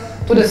user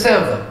to the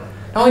server.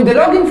 Now, in the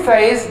login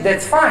phase,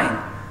 that's fine.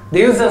 The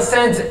user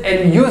sends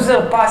a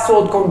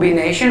user-password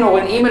combination or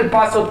an email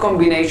password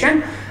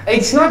combination.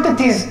 It's not that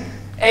he's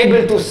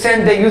able to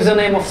send the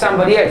username of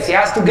somebody else. He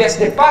has to guess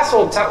the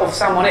password of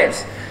someone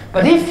else.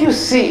 But if you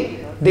see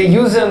the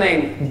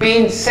username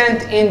being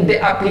sent in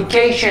the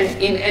application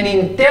in an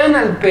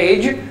internal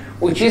page,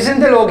 which is in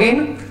the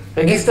login,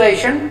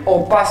 registration,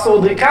 or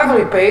password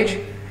recovery page,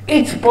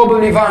 it's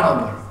probably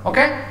vulnerable,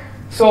 okay?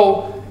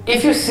 So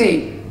if you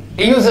see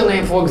a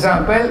username, for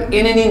example,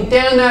 in an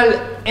internal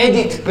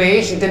edit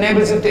page that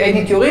enables you to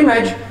edit your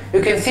image,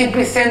 you can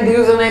simply send the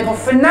username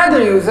of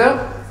another user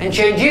and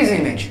change his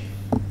image.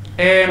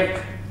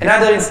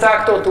 Another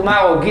instructor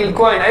tomorrow, Gil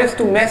Cohen, I used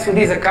to mess with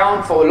his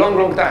account for a long,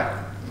 long time.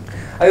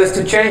 I used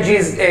to change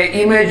his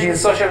image in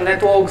social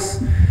networks.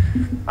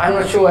 I'm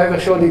not sure I ever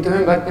showed it to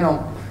him, but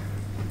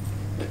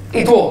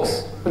it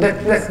works.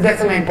 That's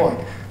the main point.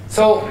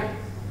 So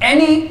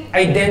any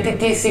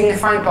identity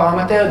signifying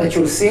parameter that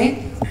you'll see,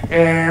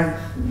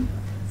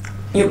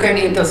 you can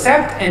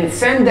intercept and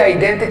send the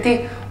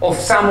identity of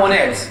someone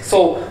else.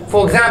 So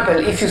for example,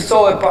 if you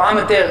saw a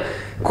parameter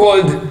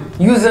called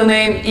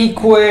username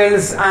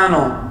equals, I don't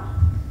know,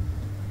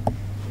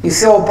 you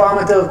saw a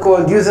parameter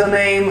called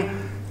username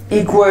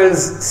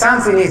equals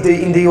something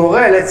in the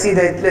URL, let's say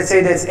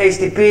that's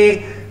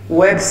http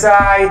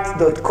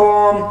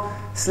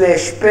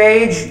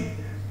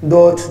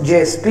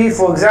website.com/page.jsp,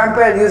 for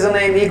example,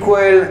 username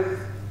equal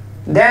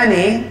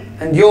Danny,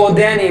 and you're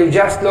Danny, you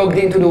just logged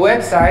into the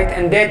website,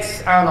 and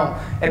that's, I don't know,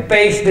 a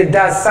page that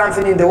does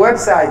something in the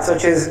website,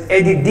 such as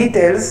edit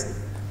details.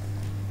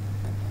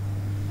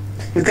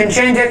 You can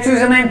change that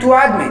username to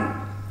admin,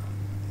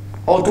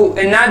 or to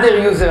another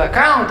user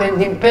account,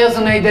 and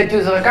impersonate that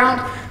user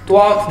account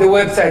throughout the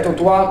website or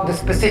throughout the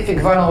specific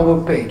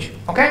vulnerable page,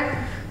 okay?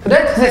 So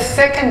that's the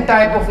second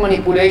type of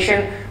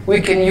manipulation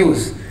we can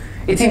use.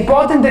 It's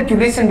important that you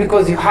listen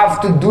because you have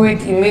to do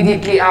it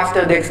immediately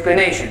after the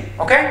explanation,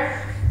 okay?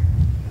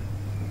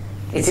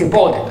 It's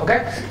important,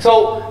 okay?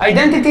 So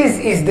identities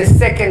is the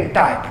second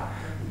type.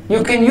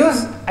 You can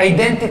use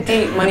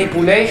identity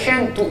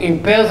manipulation to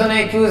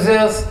impersonate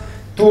users,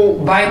 to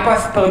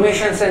bypass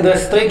permissions and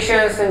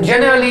restrictions, and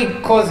generally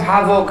cause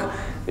havoc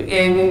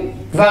in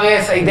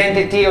various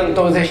identity and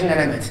authorization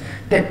elements.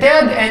 The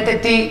third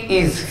entity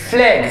is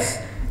flags.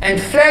 And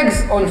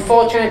flags,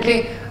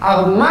 unfortunately,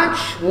 are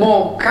much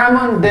more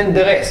common than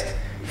the rest.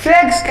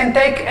 Flags can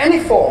take any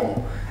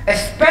form,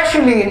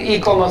 especially in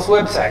e-commerce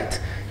websites.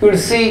 You'll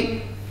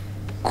see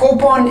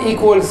coupon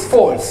equals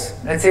false.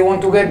 Let's say you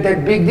want to get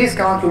that big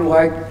discount, you'll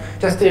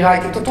just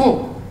rewrite it to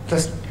true.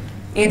 Just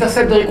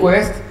intercept the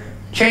request,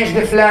 change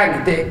the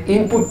flag, the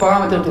input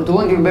parameter to true,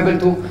 and you'll be able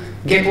to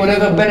get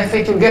whatever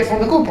benefit you'll get from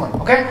the coupon,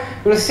 okay?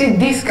 You'll see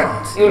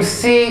discounts, you'll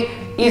see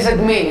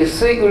isAdmin,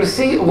 you'll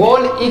see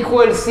role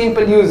equals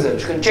simple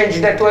usage, you can change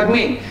that to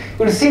admin.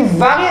 You'll see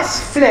various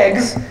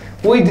flags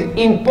with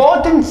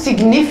important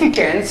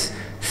significance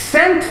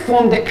sent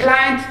from the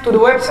client to the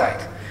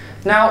website.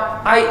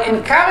 Now, I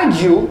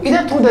encourage you,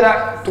 either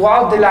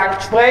throughout the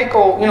lunch break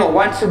or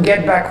once you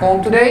get back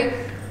home today,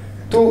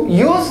 to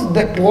use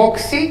the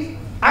proxy,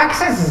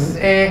 access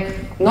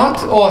not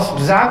OWASP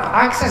Zap,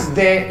 access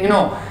the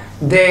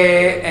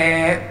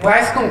the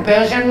price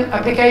comparison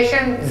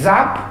application,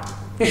 ZAP.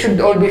 You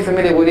should all be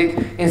familiar with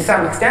it in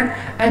some extent.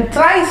 And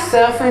try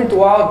surfing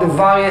throughout the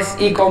various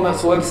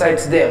e-commerce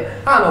websites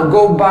there. I don't know,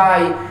 go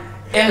buy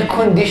air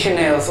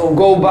conditioners or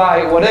go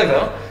buy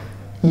whatever.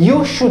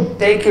 You should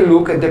take a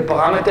look at the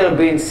parameter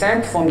being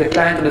sent from the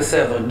client to the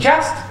server,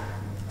 just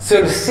so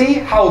you'll see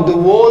how the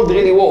world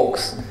really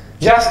works.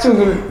 Just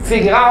to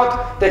figure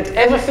out that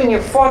everything you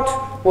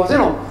thought was,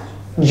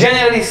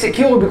 generally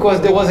secure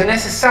because there was an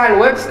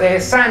SSIL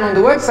sign on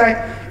the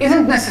website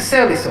isn't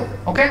necessarily so,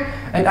 okay?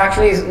 And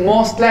actually is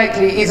most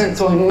likely isn't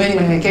so in many,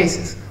 many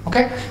cases,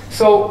 okay?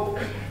 So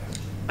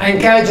I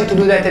encourage you to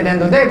do that at the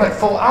end of the day, but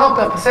for our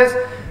purposes,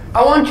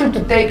 I want you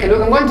to take a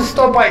look. I'm going to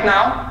stop right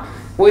now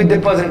with the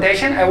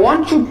presentation. I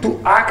want you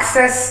to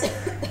access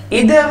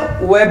either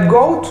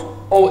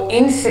WebGoat or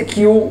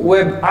Insecure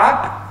Web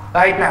App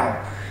right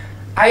now.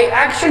 I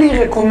actually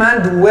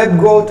recommend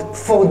WebGoat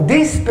for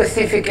this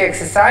specific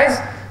exercise.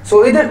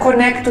 So either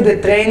connect to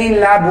the training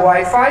lab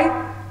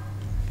Wi-Fi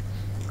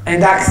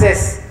and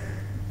access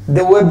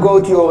the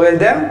WebGoat URL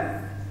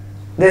there.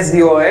 That's the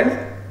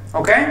URL,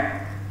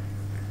 okay?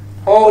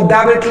 Or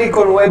double click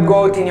on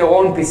WebGoat in your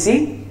own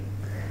PC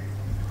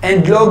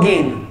and log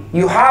in.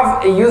 You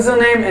have a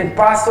username and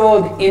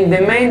password in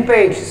the main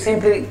page.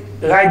 Simply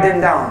write them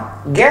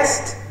down.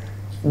 Guest,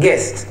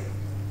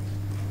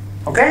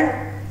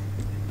 okay?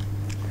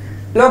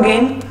 Log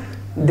in.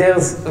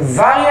 There's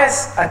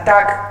various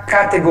attack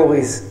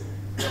categories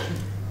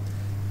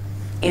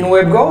in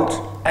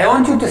WebGoat. I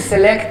want you to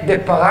select the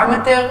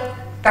parameter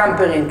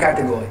tampering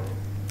category.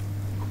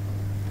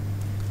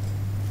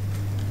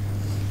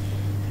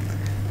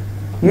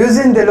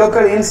 Using the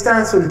local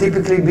instance will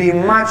typically be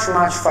much,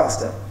 much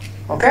faster.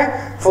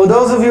 Okay? For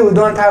those of you who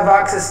don't have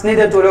access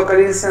neither to a local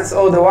instance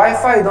or the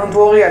Wi-Fi, don't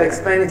worry, I'll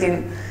explain it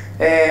in...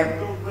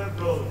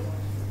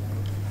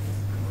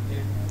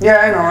 yeah,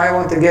 I know, I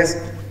want to guess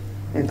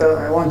in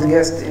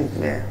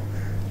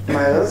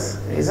Myers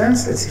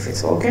reasons. Let's see if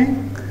it's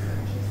working.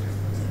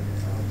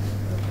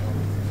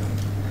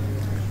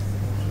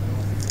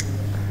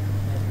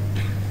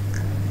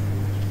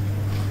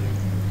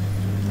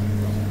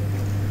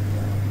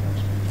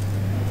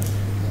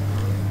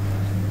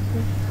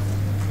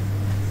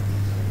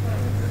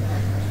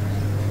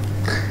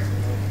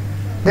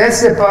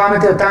 That's the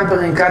parameter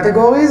tampering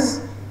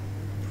categories.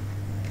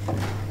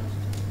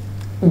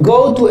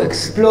 Go to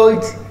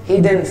exploit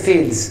hidden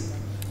fields.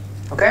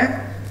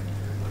 Okay?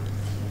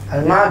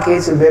 I'll mark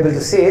it so you'll be able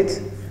to see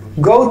it.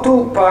 Go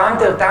to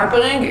parameter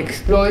tampering,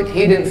 exploit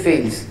hidden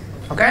fields.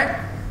 Okay?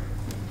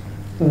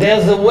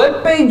 There's a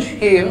web page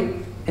here,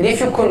 and if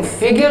you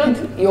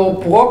configured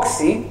your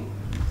proxy,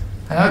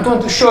 I don't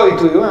want to show it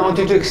to you, I want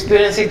you to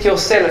experience it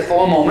yourself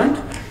for a moment.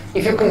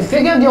 If you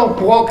configured your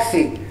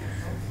proxy,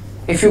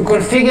 if you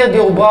configured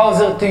your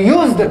browser to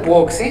use the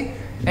proxy,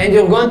 and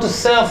you're going to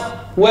surf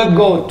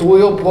WebGoat through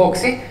your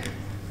proxy,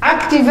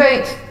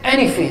 activate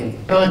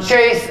anything,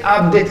 purchase,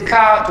 update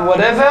cart,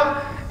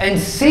 whatever, and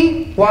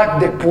see what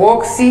the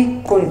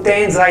proxy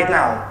contains right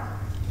now.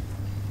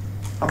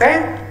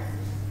 Okay?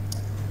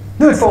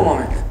 Do it for a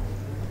moment.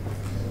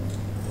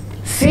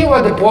 See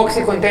what the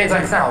proxy contains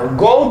right now.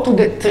 Go to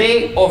the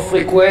tree of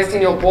requests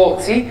in your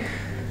proxy,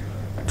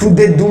 to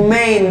the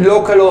domain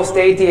localhost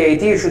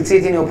 8080. You should see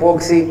it in your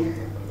proxy.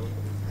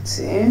 Let's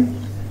see.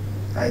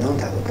 I don't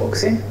have a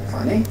proxy.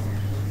 Funny.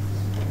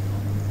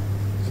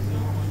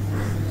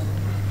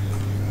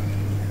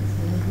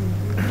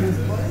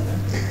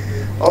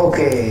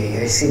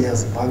 Okay, I see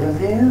there's a problem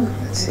here.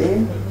 Let's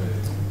see.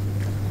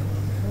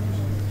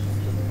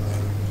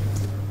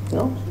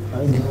 No?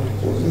 I do.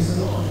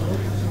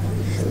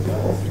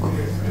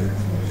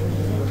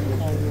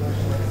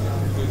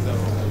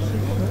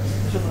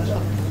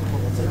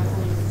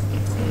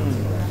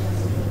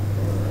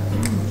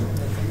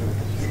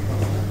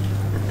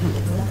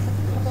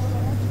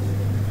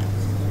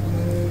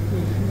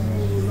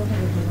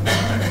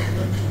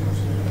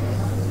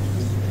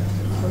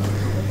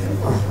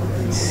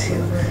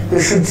 You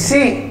should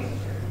see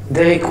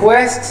the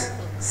request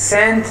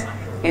sent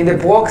in the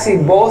proxy,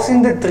 both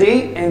in the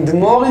tree and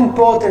more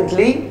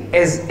importantly,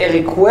 as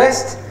a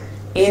request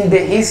in the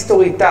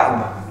history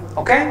tab.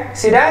 Okay?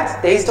 See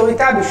that? The history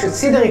tab, you should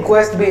see the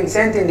request being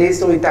sent in the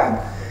history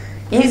tab.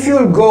 If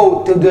you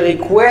go to the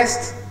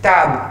request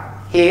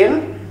tab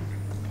here,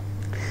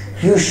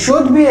 you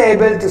should be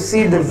able to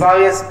see the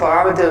various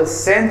parameters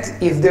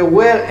sent if there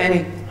were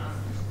any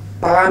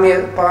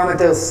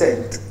parameters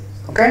sent.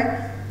 Okay?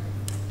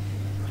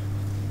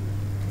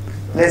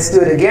 Let's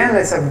do it again.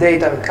 Let's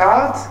update our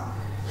cart.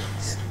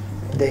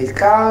 Update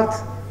cart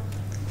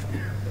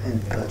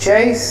and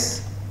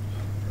purchase.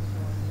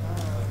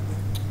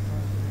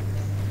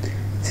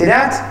 See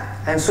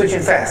that? I'm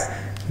switching fast.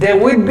 There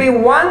will be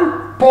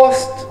one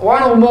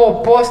or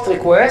more post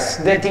requests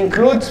that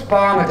includes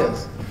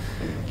parameters.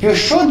 You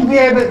should be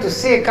able to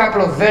see a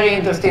couple of very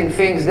interesting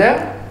things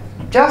there.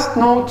 Just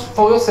note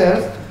for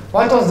yourself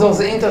what are those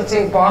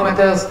interesting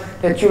parameters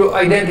that you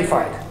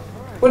identified.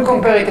 We'll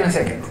compare it in a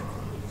second.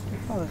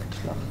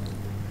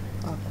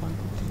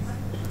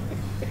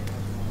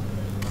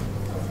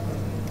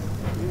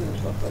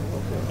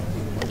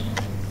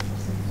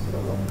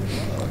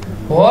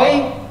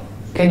 Roy,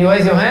 can you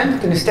raise your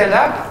hand? Can you stand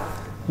up?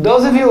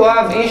 Those of you who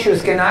have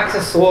issues can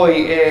access Roy.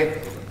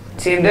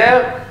 It's in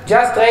there.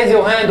 Just raise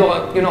your hand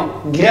or,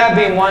 grab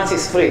him once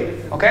he's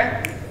free,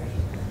 okay?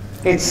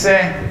 It's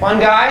one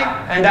guy,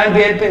 and I'll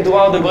be helping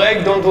throughout the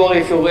break. Don't worry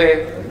if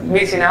you're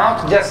missing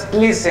out. Just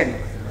listen,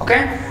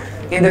 okay?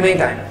 In the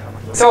meantime.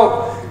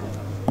 So,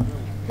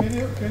 can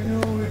you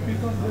repeat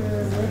on the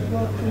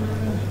WebGoat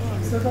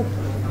setup?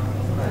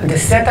 The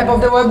setup of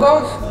the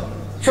WebGoat?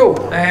 Sure.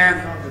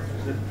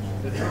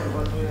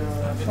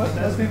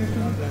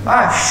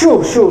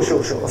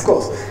 Sure, of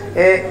course.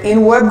 In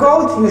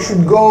WebGoat, you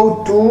should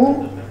go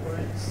to,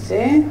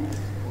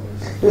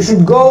 you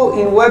should go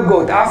in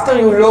WebGoat. After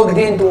you logged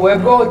into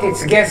WebGoat,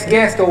 it's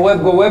guest or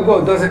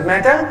WebGoat, doesn't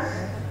matter.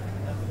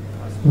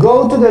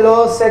 Go to the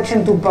lower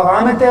section to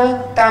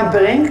parameter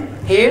tampering,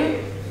 here,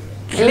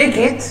 click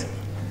it,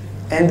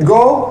 and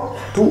go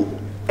to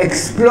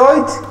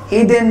exploit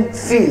hidden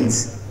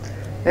fields.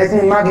 Let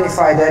me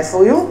magnify that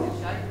for you.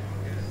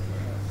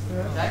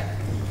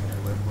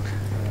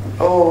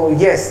 Oh,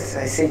 yes,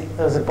 I see.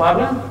 There's a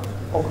problem.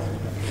 Okay.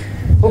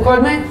 Who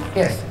called me?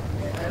 Yes.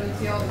 I don't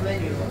see all the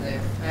menus on there.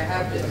 I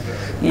have this.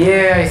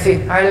 Yeah, I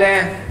see.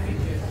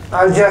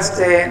 I'll just.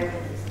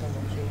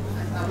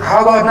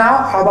 How about now?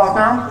 How about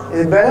now?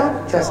 Is it better?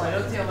 Just. No, I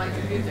don't see on my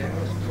computer.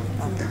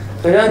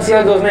 You don't see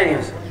all those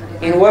menus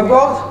in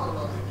WebGoat.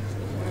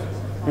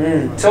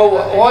 So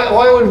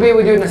Roy will be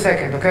with you in a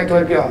second, okay, to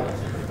help you out.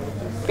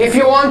 If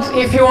you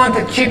want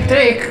a cheap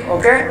trick,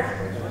 okay,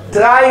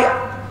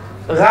 try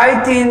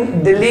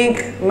writing the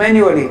link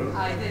manually.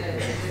 I did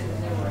it.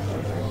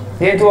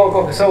 Didn't work,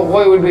 okay. So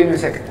Roy will be in a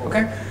second,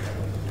 okay?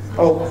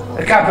 Oh,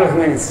 a couple of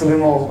minutes to be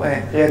more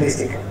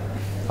realistic,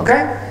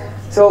 okay?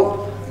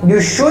 So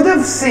you should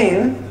have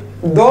seen,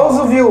 those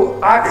of you who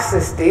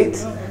accessed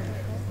it,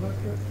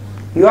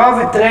 you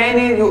have a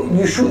training,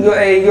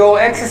 your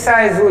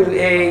exercise will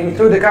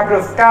include a couple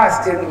of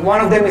tasks, and one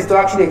of them is to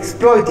actually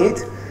exploit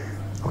it,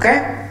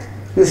 okay?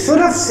 You should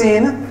have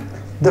seen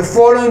the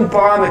following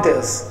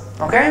parameters,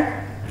 okay?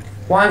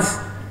 Once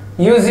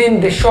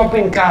using the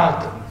shopping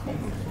cart,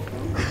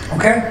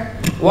 okay?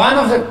 One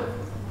of the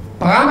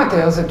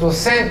parameters that was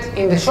sent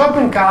in the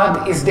shopping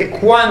cart is the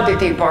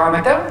quantity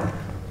parameter,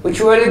 which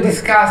we already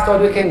discussed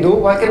what we can do.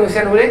 What can we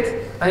send with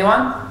it?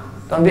 Anyone?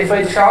 Don't be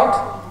afraid to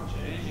shout.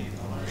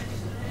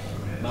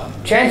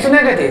 Change to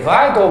negative,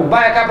 right? Or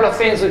buy a couple of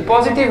things with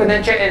positive and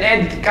then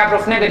add a couple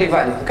of negative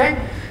values, okay?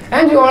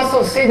 And you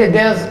also see that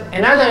there's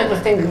another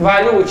interesting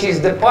value, which is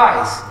the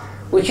price,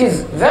 which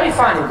is very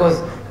funny because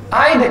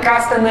the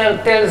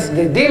customer, tells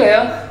the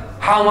dealer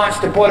how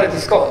much the product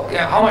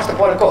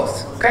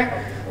costs, okay?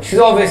 Which is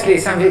obviously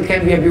something that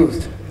can be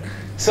abused.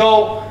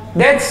 So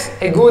that's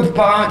a good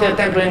parameter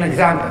tampering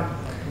example.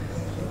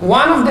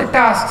 One of the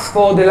tasks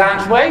for the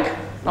lunch break,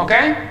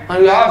 okay,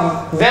 and we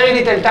have very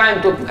little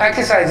time to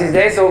exercise these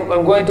days, so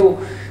I'm going to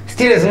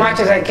steal as much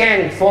as I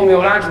can from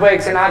your lunch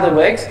breaks and other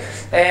breaks,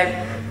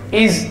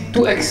 is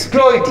to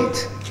exploit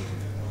it.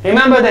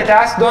 Remember the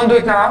task, don't do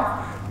it now.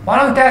 One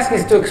of the tasks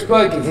is to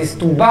exploit it, is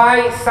to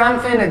buy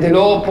something at the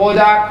lower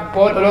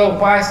lower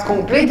price,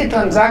 complete the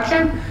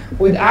transaction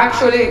with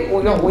actually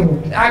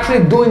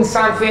doing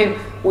something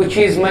which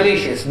is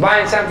malicious,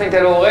 buying something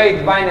at a low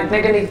rate, buying at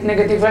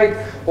negative rate,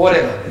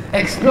 whatever.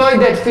 Exploit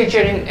that feature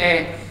in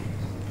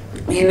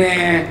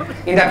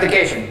the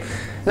application.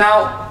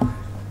 Now,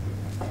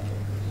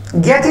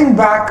 getting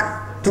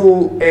back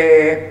to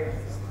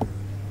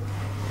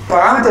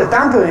parameter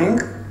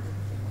tampering,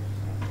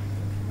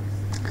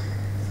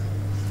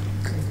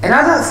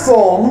 another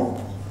form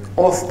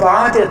of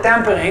parameter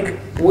tampering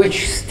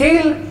which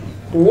still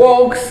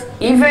works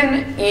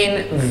even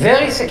in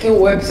very secure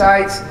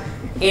websites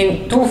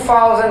in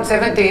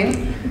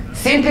 2017,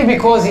 simply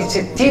because it's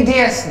a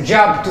tedious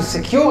job to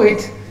secure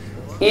it,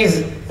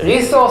 is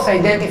resource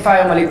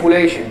identifier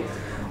manipulation.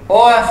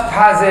 OWASP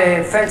has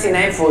a fancy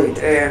name for it.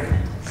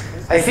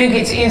 I think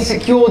it's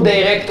insecure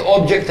direct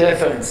object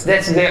reference.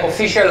 That's the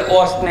official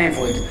OWASP name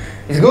for it.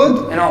 It's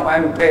good.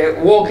 I'm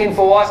working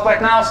for OWASP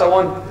right now, so I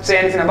won't say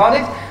anything about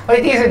it. But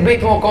it is a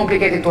bit more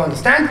complicated to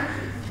understand.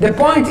 The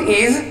point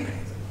is,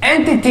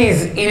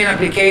 entities in an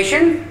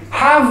application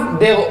have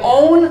their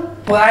own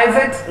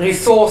private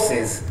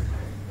resources.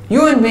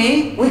 You and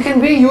me, we can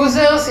be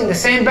users in the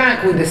same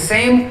bank with the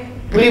same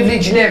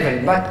privilege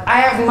level, but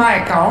I have my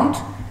account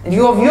and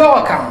you have your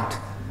account.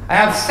 I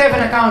have 7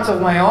 accounts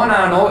of my own,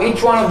 I don't know,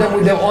 each one of them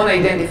with their own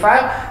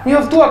identifier, and you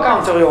have 2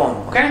 accounts of your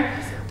own, okay?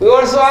 We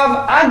also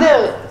have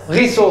other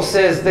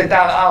resources that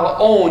are our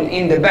own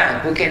in the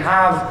bank. We can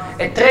have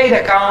a trade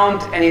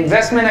account, an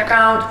investment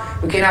account,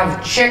 we can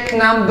have check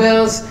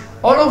numbers.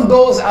 All of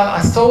those are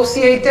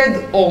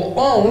associated or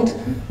owned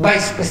by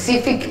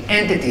specific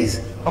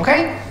entities,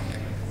 okay?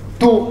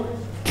 To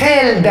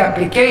tell the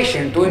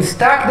application, to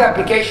instruct the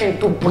application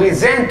to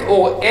present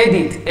or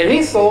edit a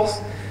resource,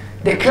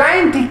 the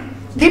client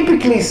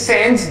typically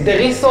sends the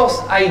resource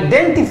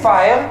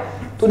identifier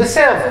to the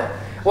server.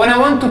 When I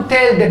want to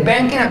tell the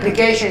banking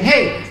application,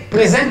 hey,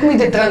 present me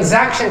the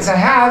transactions I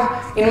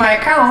have in my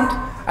account,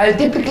 I'll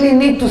typically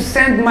need to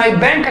send my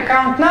bank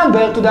account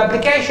number to the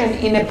application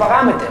in a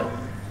parameter.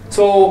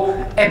 So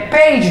a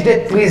page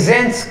that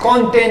presents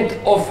content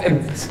of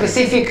a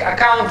specific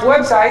account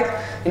website,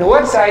 in a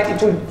website,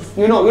 it will,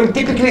 you'll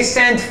typically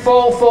send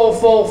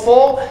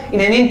 4444 in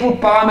an input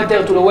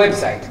parameter to the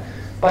website.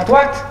 But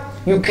what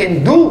you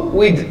can do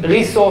with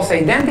resource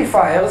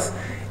identifiers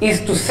is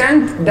to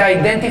send the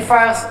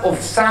identifiers of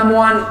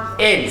someone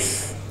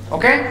else,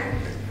 okay?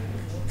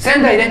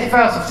 Send the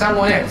identifiers of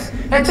someone else.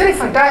 That's really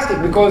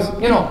fantastic because,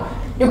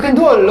 you can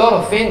do a lot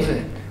of things with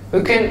it.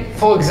 You can,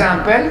 for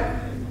example,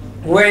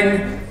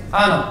 when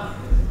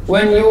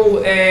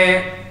you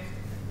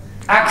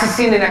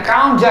accessing an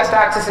account, just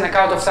access an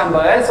account of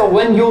somebody else, or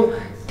when you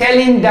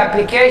telling the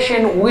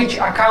application which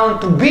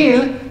account to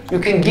bill, you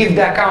can give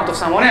the account of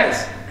someone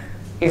else.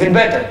 Even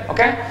better,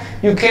 okay?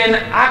 You can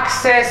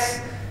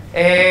access, do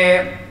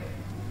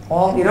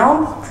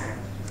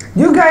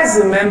you guys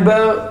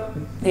remember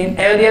in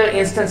earlier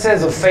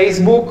instances of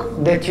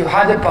Facebook that you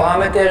had a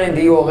parameter in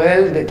the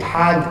URL that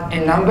had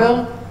a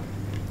number?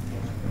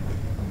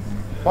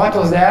 What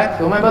was that?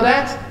 You remember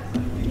that?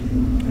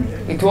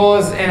 It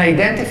was an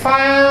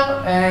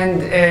identifier,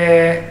 and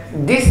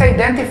this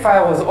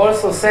identifier was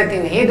also set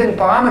in hidden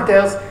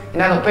parameters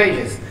in other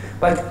pages.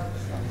 But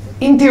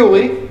in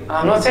theory,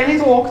 I'm not saying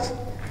it worked.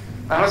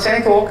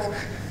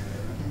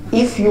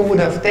 If you would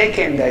have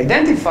taken the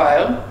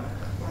identifier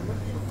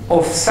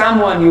of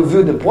someone you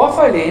viewed the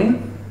profile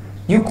in,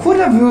 you could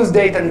have used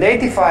that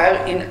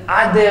identifier in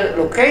other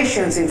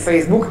locations in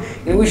Facebook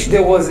in which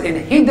there was a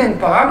hidden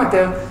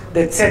parameter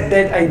that set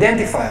that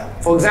identifier.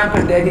 For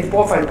example, the edit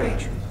profile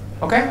page.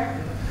 Okay?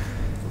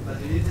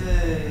 But you need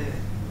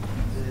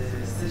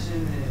the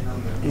session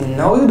number.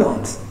 No, you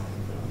don't.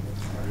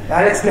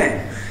 I'll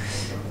explain.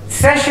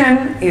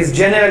 Session is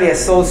generally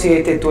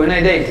associated to an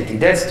identity.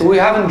 That's true. We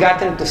haven't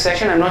gotten to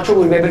session. I'm not sure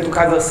we'll be able to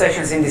cover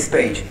sessions in this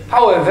page.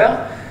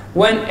 However,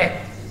 when a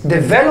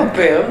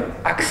developer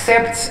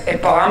accepts a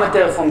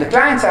parameter from the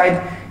client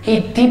side,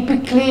 he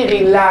typically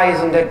relies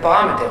on that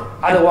parameter.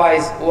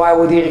 Otherwise, why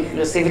would he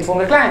receive it from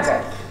the client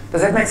side?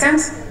 Does that make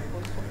sense?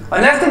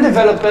 Unless the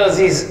developer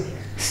is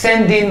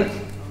sending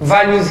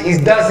values he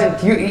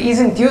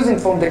isn't using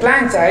from the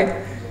client side,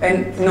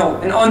 and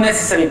an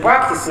unnecessary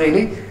practice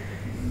really,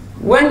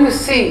 when you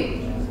see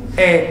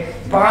a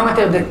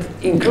parameter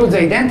that includes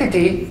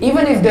identity,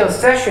 even if there's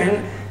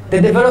session,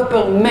 the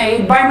developer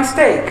may, by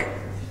mistake,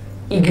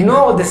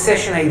 ignore the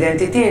session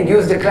identity and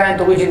use the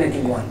client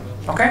originating one,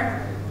 okay?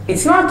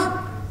 It's not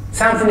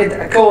something that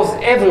occurs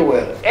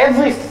everywhere.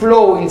 Every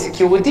flow in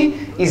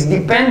security is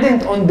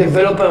dependent on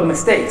developer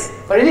mistakes,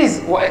 but it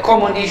is a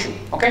common issue,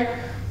 okay?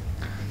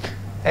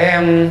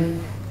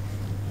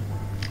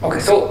 Okay,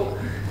 so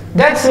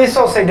that's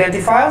resource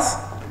identifiers.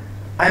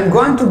 I'm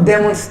going to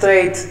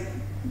demonstrate,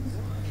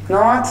 you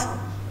know what?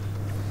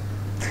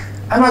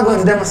 I'm not going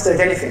to demonstrate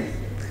anything.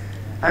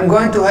 I'm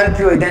going to help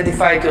you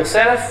identify it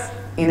yourself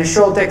in a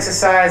short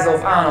exercise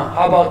of, I don't know,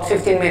 how about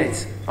 15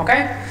 minutes,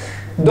 okay?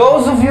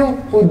 Those of you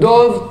who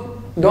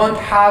don't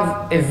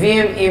have a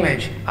VM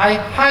image, I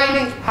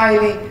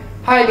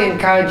highly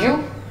encourage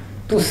you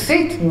to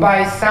sit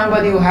by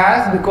somebody who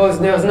has, because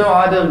there's no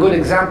other good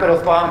example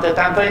of parameter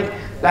tampering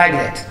like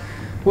that.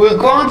 We're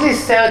currently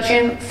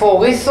searching for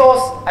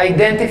resource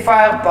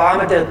identifier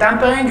parameter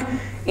tampering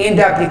in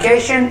the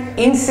application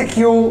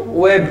Insecure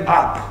Web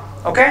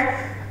App,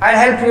 okay? I'll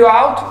help you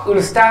out.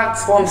 We'll start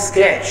from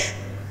scratch.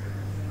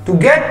 To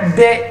get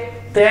the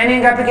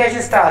training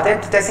application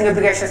started, testing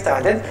application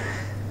started,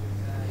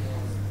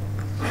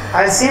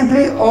 I'll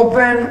simply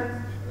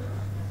open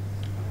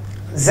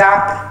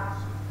Zap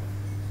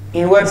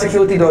in Web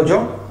Security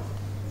Dojo.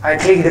 I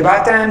click the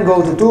button,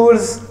 go to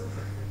Tools,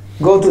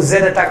 go to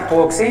Z-Attack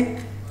Proxy,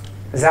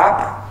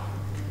 Zap,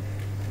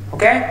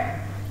 okay?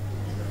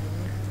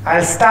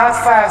 I'll start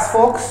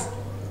Firefox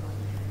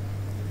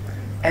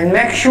and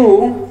make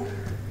sure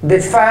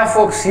that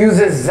Firefox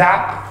uses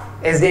Zap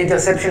as the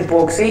interception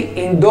proxy.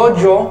 In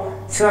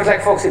Dojo, it's not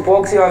like Foxy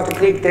Proxy. You have to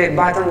click the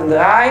button on the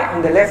right,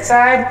 on the left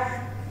side,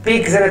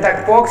 pick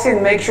Z-Attack Proxy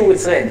and make sure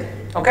it's red,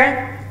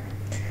 okay?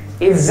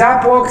 If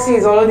Zap Proxy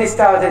is already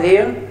started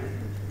here,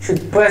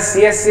 should press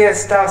yes,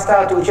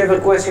 start to whichever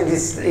question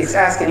it's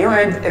asking you,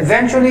 and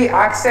eventually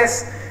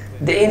access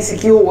the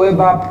Insecure Web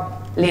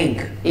App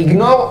link.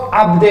 Ignore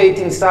update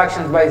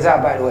instructions by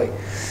Zap, by the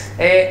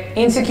way.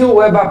 Insecure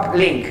Web App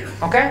link,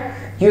 okay?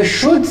 You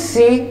should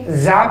see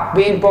Zap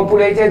being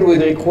populated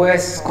with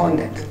requests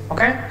content,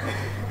 okay?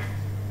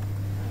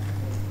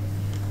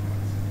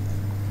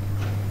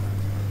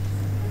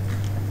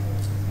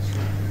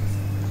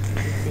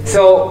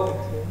 So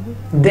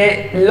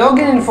the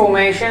login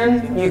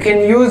information, you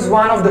can use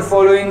one of the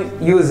following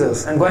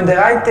users. I'm going to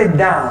write it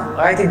down.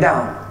 What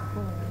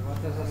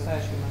is the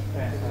session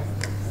address?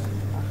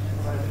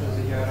 What is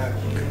the URL?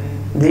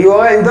 The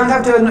URL, you don't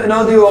have to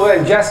know the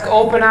URL. Just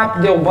open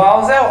up your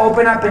browser,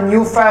 open up a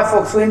new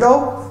Firefox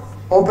window.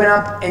 Open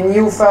up a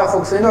new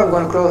Firefox window. I'm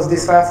going to close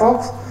this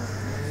Firefox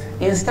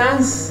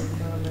instance.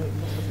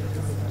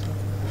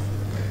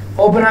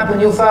 Open up a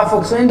new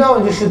Firefox window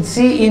and you should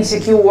see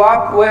insecure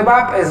web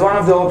app as one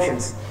of the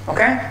options.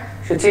 Okay?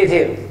 You should see it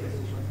here.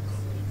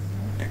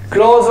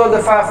 Close all the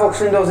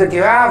Firefox windows that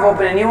you have,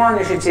 open a new one,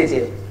 you should see it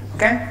here.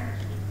 Okay?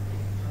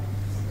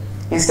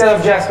 Instead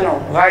of just,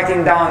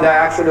 writing down the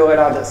actual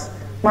URL address.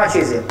 Much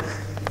easier.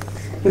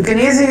 You can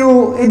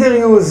either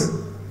use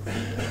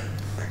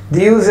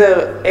the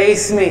user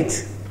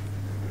asmith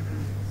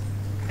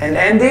and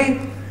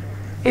Andy.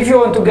 If you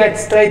want to get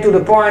straight to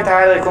the point,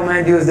 I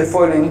recommend use the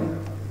following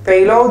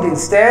payload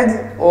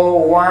instead,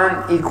 or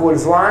 1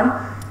 equals 1.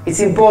 It's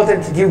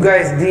important that you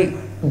guys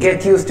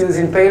get used to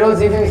using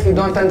payloads, even if you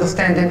don't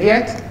understand them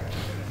yet.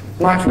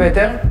 Much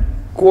better.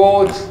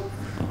 Quote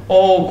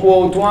or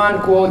quote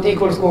 1, quote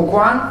equals quote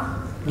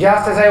 1.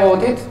 Just as I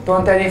wrote it.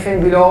 Don't add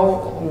anything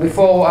below,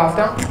 before or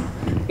after.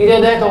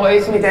 Either that or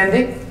asmith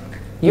Andy.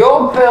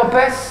 Your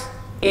purpose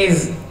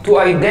is to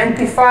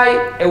identify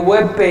a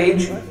web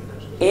page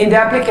in the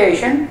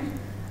application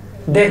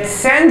that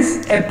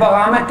sends a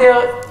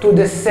parameter to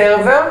the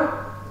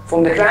server,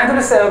 from the client to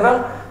the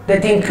server,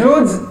 that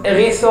includes a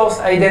resource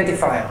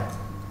identifier.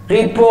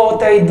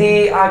 Report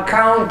ID,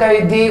 account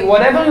ID,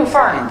 whatever you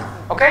find,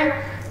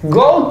 okay?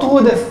 Go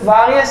through the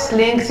various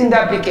links in the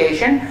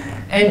application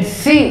and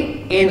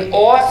see in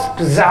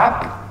OWASP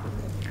ZAP,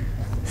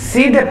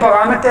 see the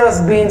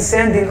parameters being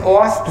sent in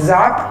OWASP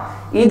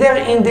ZAP, either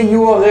in the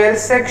URL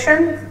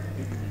section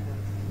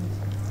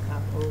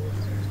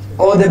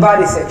or the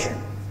body section.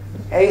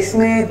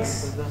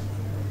 asmith,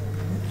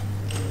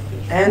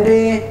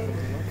 Andy.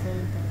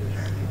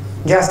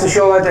 Just to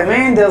show what I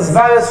mean, there's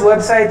various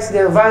websites,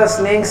 there are various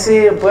links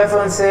here,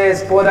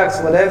 preferences, products,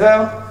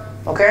 whatever,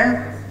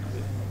 okay?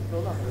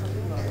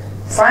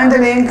 Find the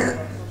link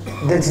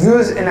that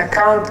views an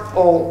account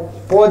or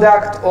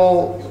product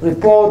or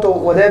report or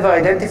whatever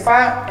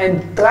identifier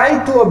and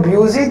try to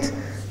abuse it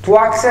to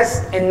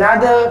access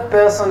another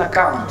person's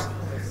account,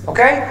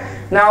 okay?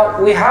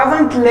 Now, we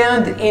haven't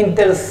learned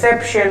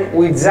interception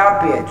with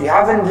ZAP yet. We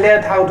haven't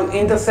learned how to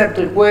intercept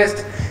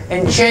requests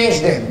and change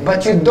them,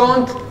 but you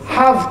don't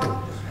have to.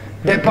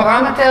 The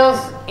parameters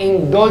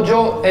in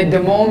Dojo at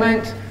the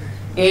moment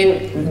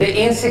in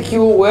the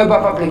insecure web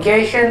app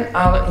application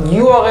are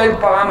URL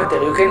parameter.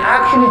 You can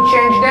actually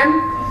change them.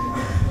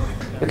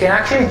 You can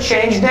actually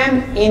change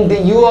them in the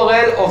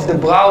URL of the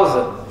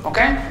browser,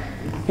 okay?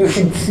 You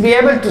should be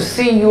able to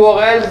see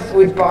URLs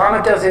with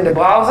parameters in the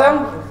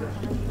browser.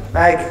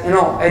 Like,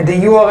 at the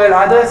URL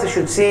address, you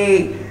should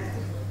see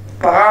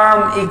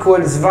param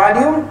equals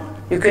value.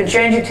 You can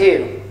change it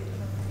here,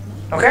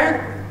 okay?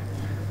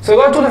 So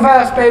go to the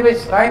various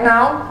pages right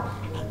now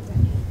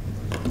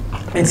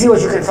and see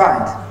what you can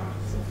find.